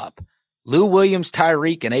them up, Lou Williams,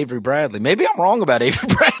 Tyreek, and Avery Bradley. Maybe I'm wrong about Avery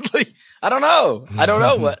Bradley. I don't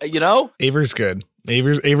know. Avery's good.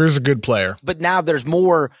 Avery's a good player. But now there's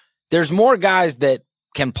more guys that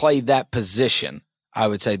can play that position, I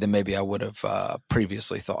would say, than maybe I would have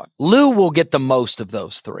previously thought. Lou will get the most of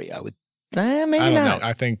those three. I don't know.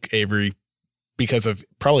 I think Avery, because of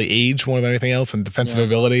probably age more than anything else and defensive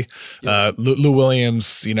ability. Lou Williams,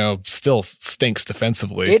 still stinks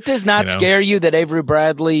defensively. It does not scare you that Avery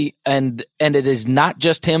Bradley and it is not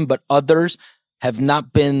just him, but others have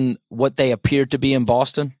not been what they appeared to be in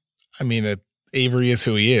Boston? I mean, Avery is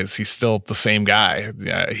who he is. He's still the same guy.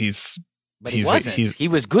 Yeah, he wasn't. He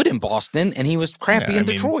was good in Boston and he was crappy in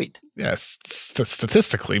Detroit. Yes,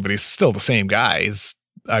 statistically, but he's still the same guy. He's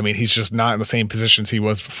just not in the same positions he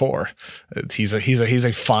was before. He's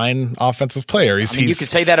a fine offensive player. You could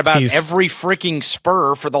say that about every freaking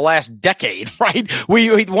Spur for the last decade, right?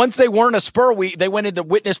 Once they weren't a Spur, they went into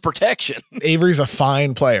witness protection. Avery's a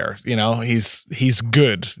fine player. He's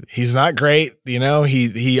good. He's not great.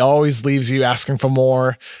 He always leaves you asking for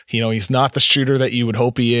more. He's not the shooter that you would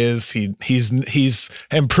hope he is. He's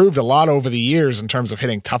improved a lot over the years in terms of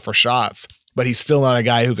hitting tougher shots. But he's still not a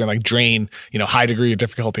guy who can drain, high degree of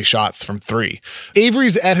difficulty shots from three.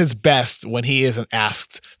 Avery's at his best when he isn't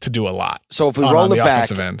asked to do a lot. So if we roll it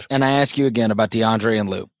back and I ask you again about DeAndre and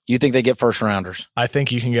Lou, you think they get first rounders? I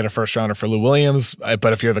think you can get a first rounder for Lou Williams,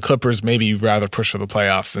 but if you're the Clippers, maybe you'd rather push for the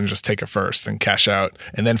playoffs than just take a first and cash out.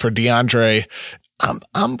 And then for DeAndre,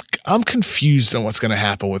 I'm confused on what's going to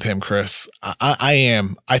happen with him, Chris. I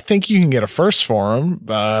am. I think you can get a first for him,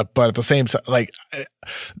 but at the same time,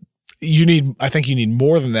 I think you need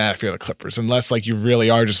more than that if you're the Clippers, unless you really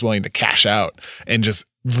are just willing to cash out and just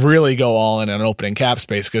really go all in on opening cap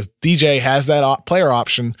space, because DJ has that player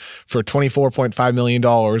option for $24.5 million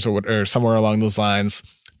or somewhere along those lines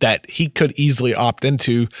that he could easily opt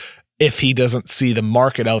into if he doesn't see the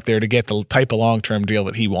market out there to get the type of long-term deal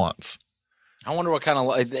that he wants. I wonder what kind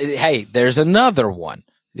of, hey, there's another one.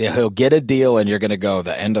 Yeah, he'll get a deal and you're going to go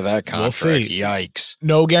the end of that contract. We'll see. Yikes.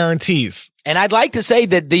 No guarantees. And I'd like to say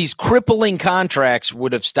that these crippling contracts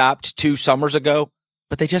would have stopped 2 summers ago,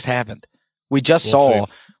 but they just haven't. We just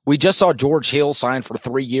saw George Hill sign for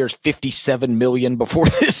 3 years, $57 million before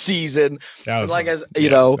this season. That was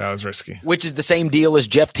that was risky. Which is the same deal as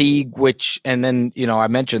Jeff Teague, and then I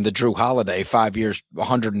mentioned the Drew Holiday, 5 years,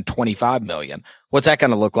 $125 million. What's that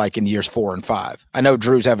going to look like in years 4 and 5? I know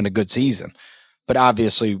Drew's having a good season. But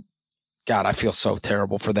obviously, God, I feel so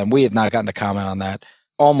terrible for them. We have not gotten to comment on that.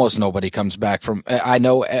 Almost nobody comes back from. I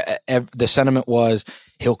know the sentiment was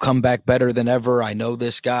he'll come back better than ever. I know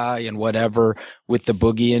this guy and whatever with the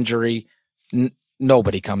Boogie injury.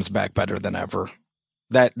 Nobody comes back better than ever.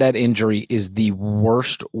 That injury is the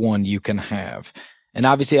worst one you can have. And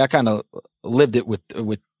obviously, I kind of lived it with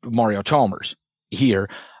Mario Chalmers here.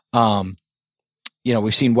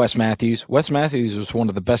 We've seen Wes Matthews. Wes Matthews was one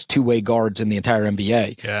of the best two-way guards in the entire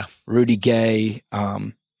NBA. Yeah. Rudy Gay.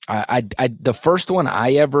 The first one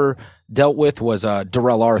I ever dealt with was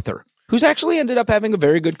Darrell Arthur, who's actually ended up having a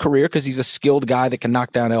very good career because he's a skilled guy that can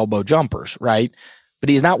knock down elbow jumpers, right? But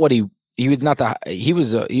he's not what he was not he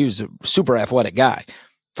was a super athletic guy,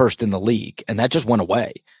 first in the league, and that just went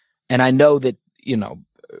away. And I know that,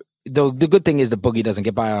 the good thing is the Boogie doesn't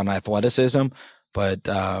get by on athleticism, but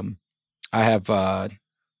that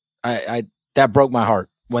broke my heart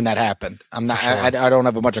when that happened. I'm not, sure. I don't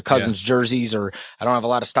have a bunch of Cousins jerseys, or I don't have a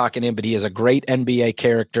lot of stock in him, but he is a great NBA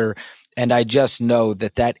character. And I just know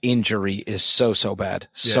that injury is so bad,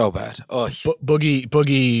 so bad. Oh,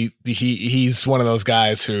 Boogie, he's one of those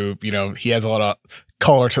guys who, he has a lot of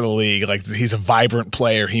color to the league. He's a vibrant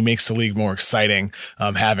player. He makes the league more exciting.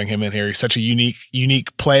 Having him in here, he's such a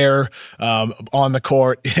unique player. On the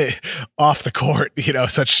court, off the court,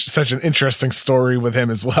 such an interesting story with him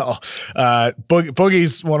as well.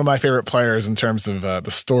 Boogie's one of my favorite players in terms of the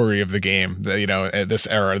story of the game. At this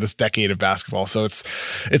era, this decade of basketball. So it's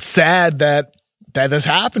sad that has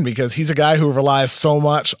happened, because he's a guy who relies so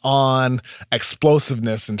much on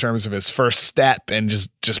explosiveness in terms of his first step and just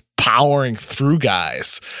powering through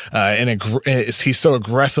guys. He's so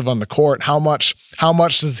aggressive on the court. How much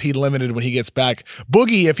is he limited when he gets back?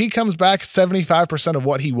 Boogie, if he comes back 75% of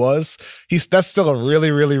what he was, that's still a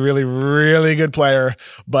really, really, really, really good player.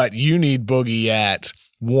 But you need Boogie at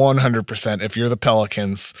 100% if you're the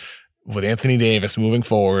Pelicans with Anthony Davis moving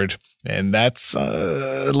forward. And that's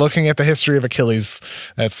looking at the history of Achilles.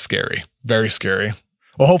 That's scary. Very scary.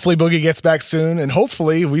 Well, hopefully Boogie gets back soon, and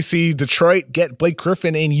hopefully we see Detroit get Blake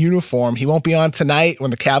Griffin in uniform. He won't be on tonight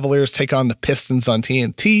when the Cavaliers take on the Pistons on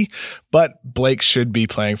TNT, but Blake should be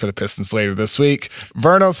playing for the Pistons later this week.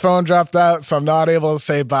 Verno's phone dropped out, so I'm not able to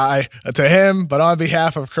say bye to him, but on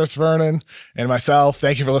behalf of Chris Vernon and myself,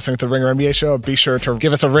 thank you for listening to the Ringer NBA Show. Be sure to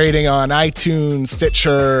give us a rating on iTunes,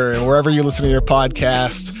 Stitcher, and wherever you listen to your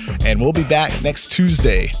podcast, and we'll be back next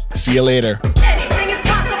Tuesday. See you later.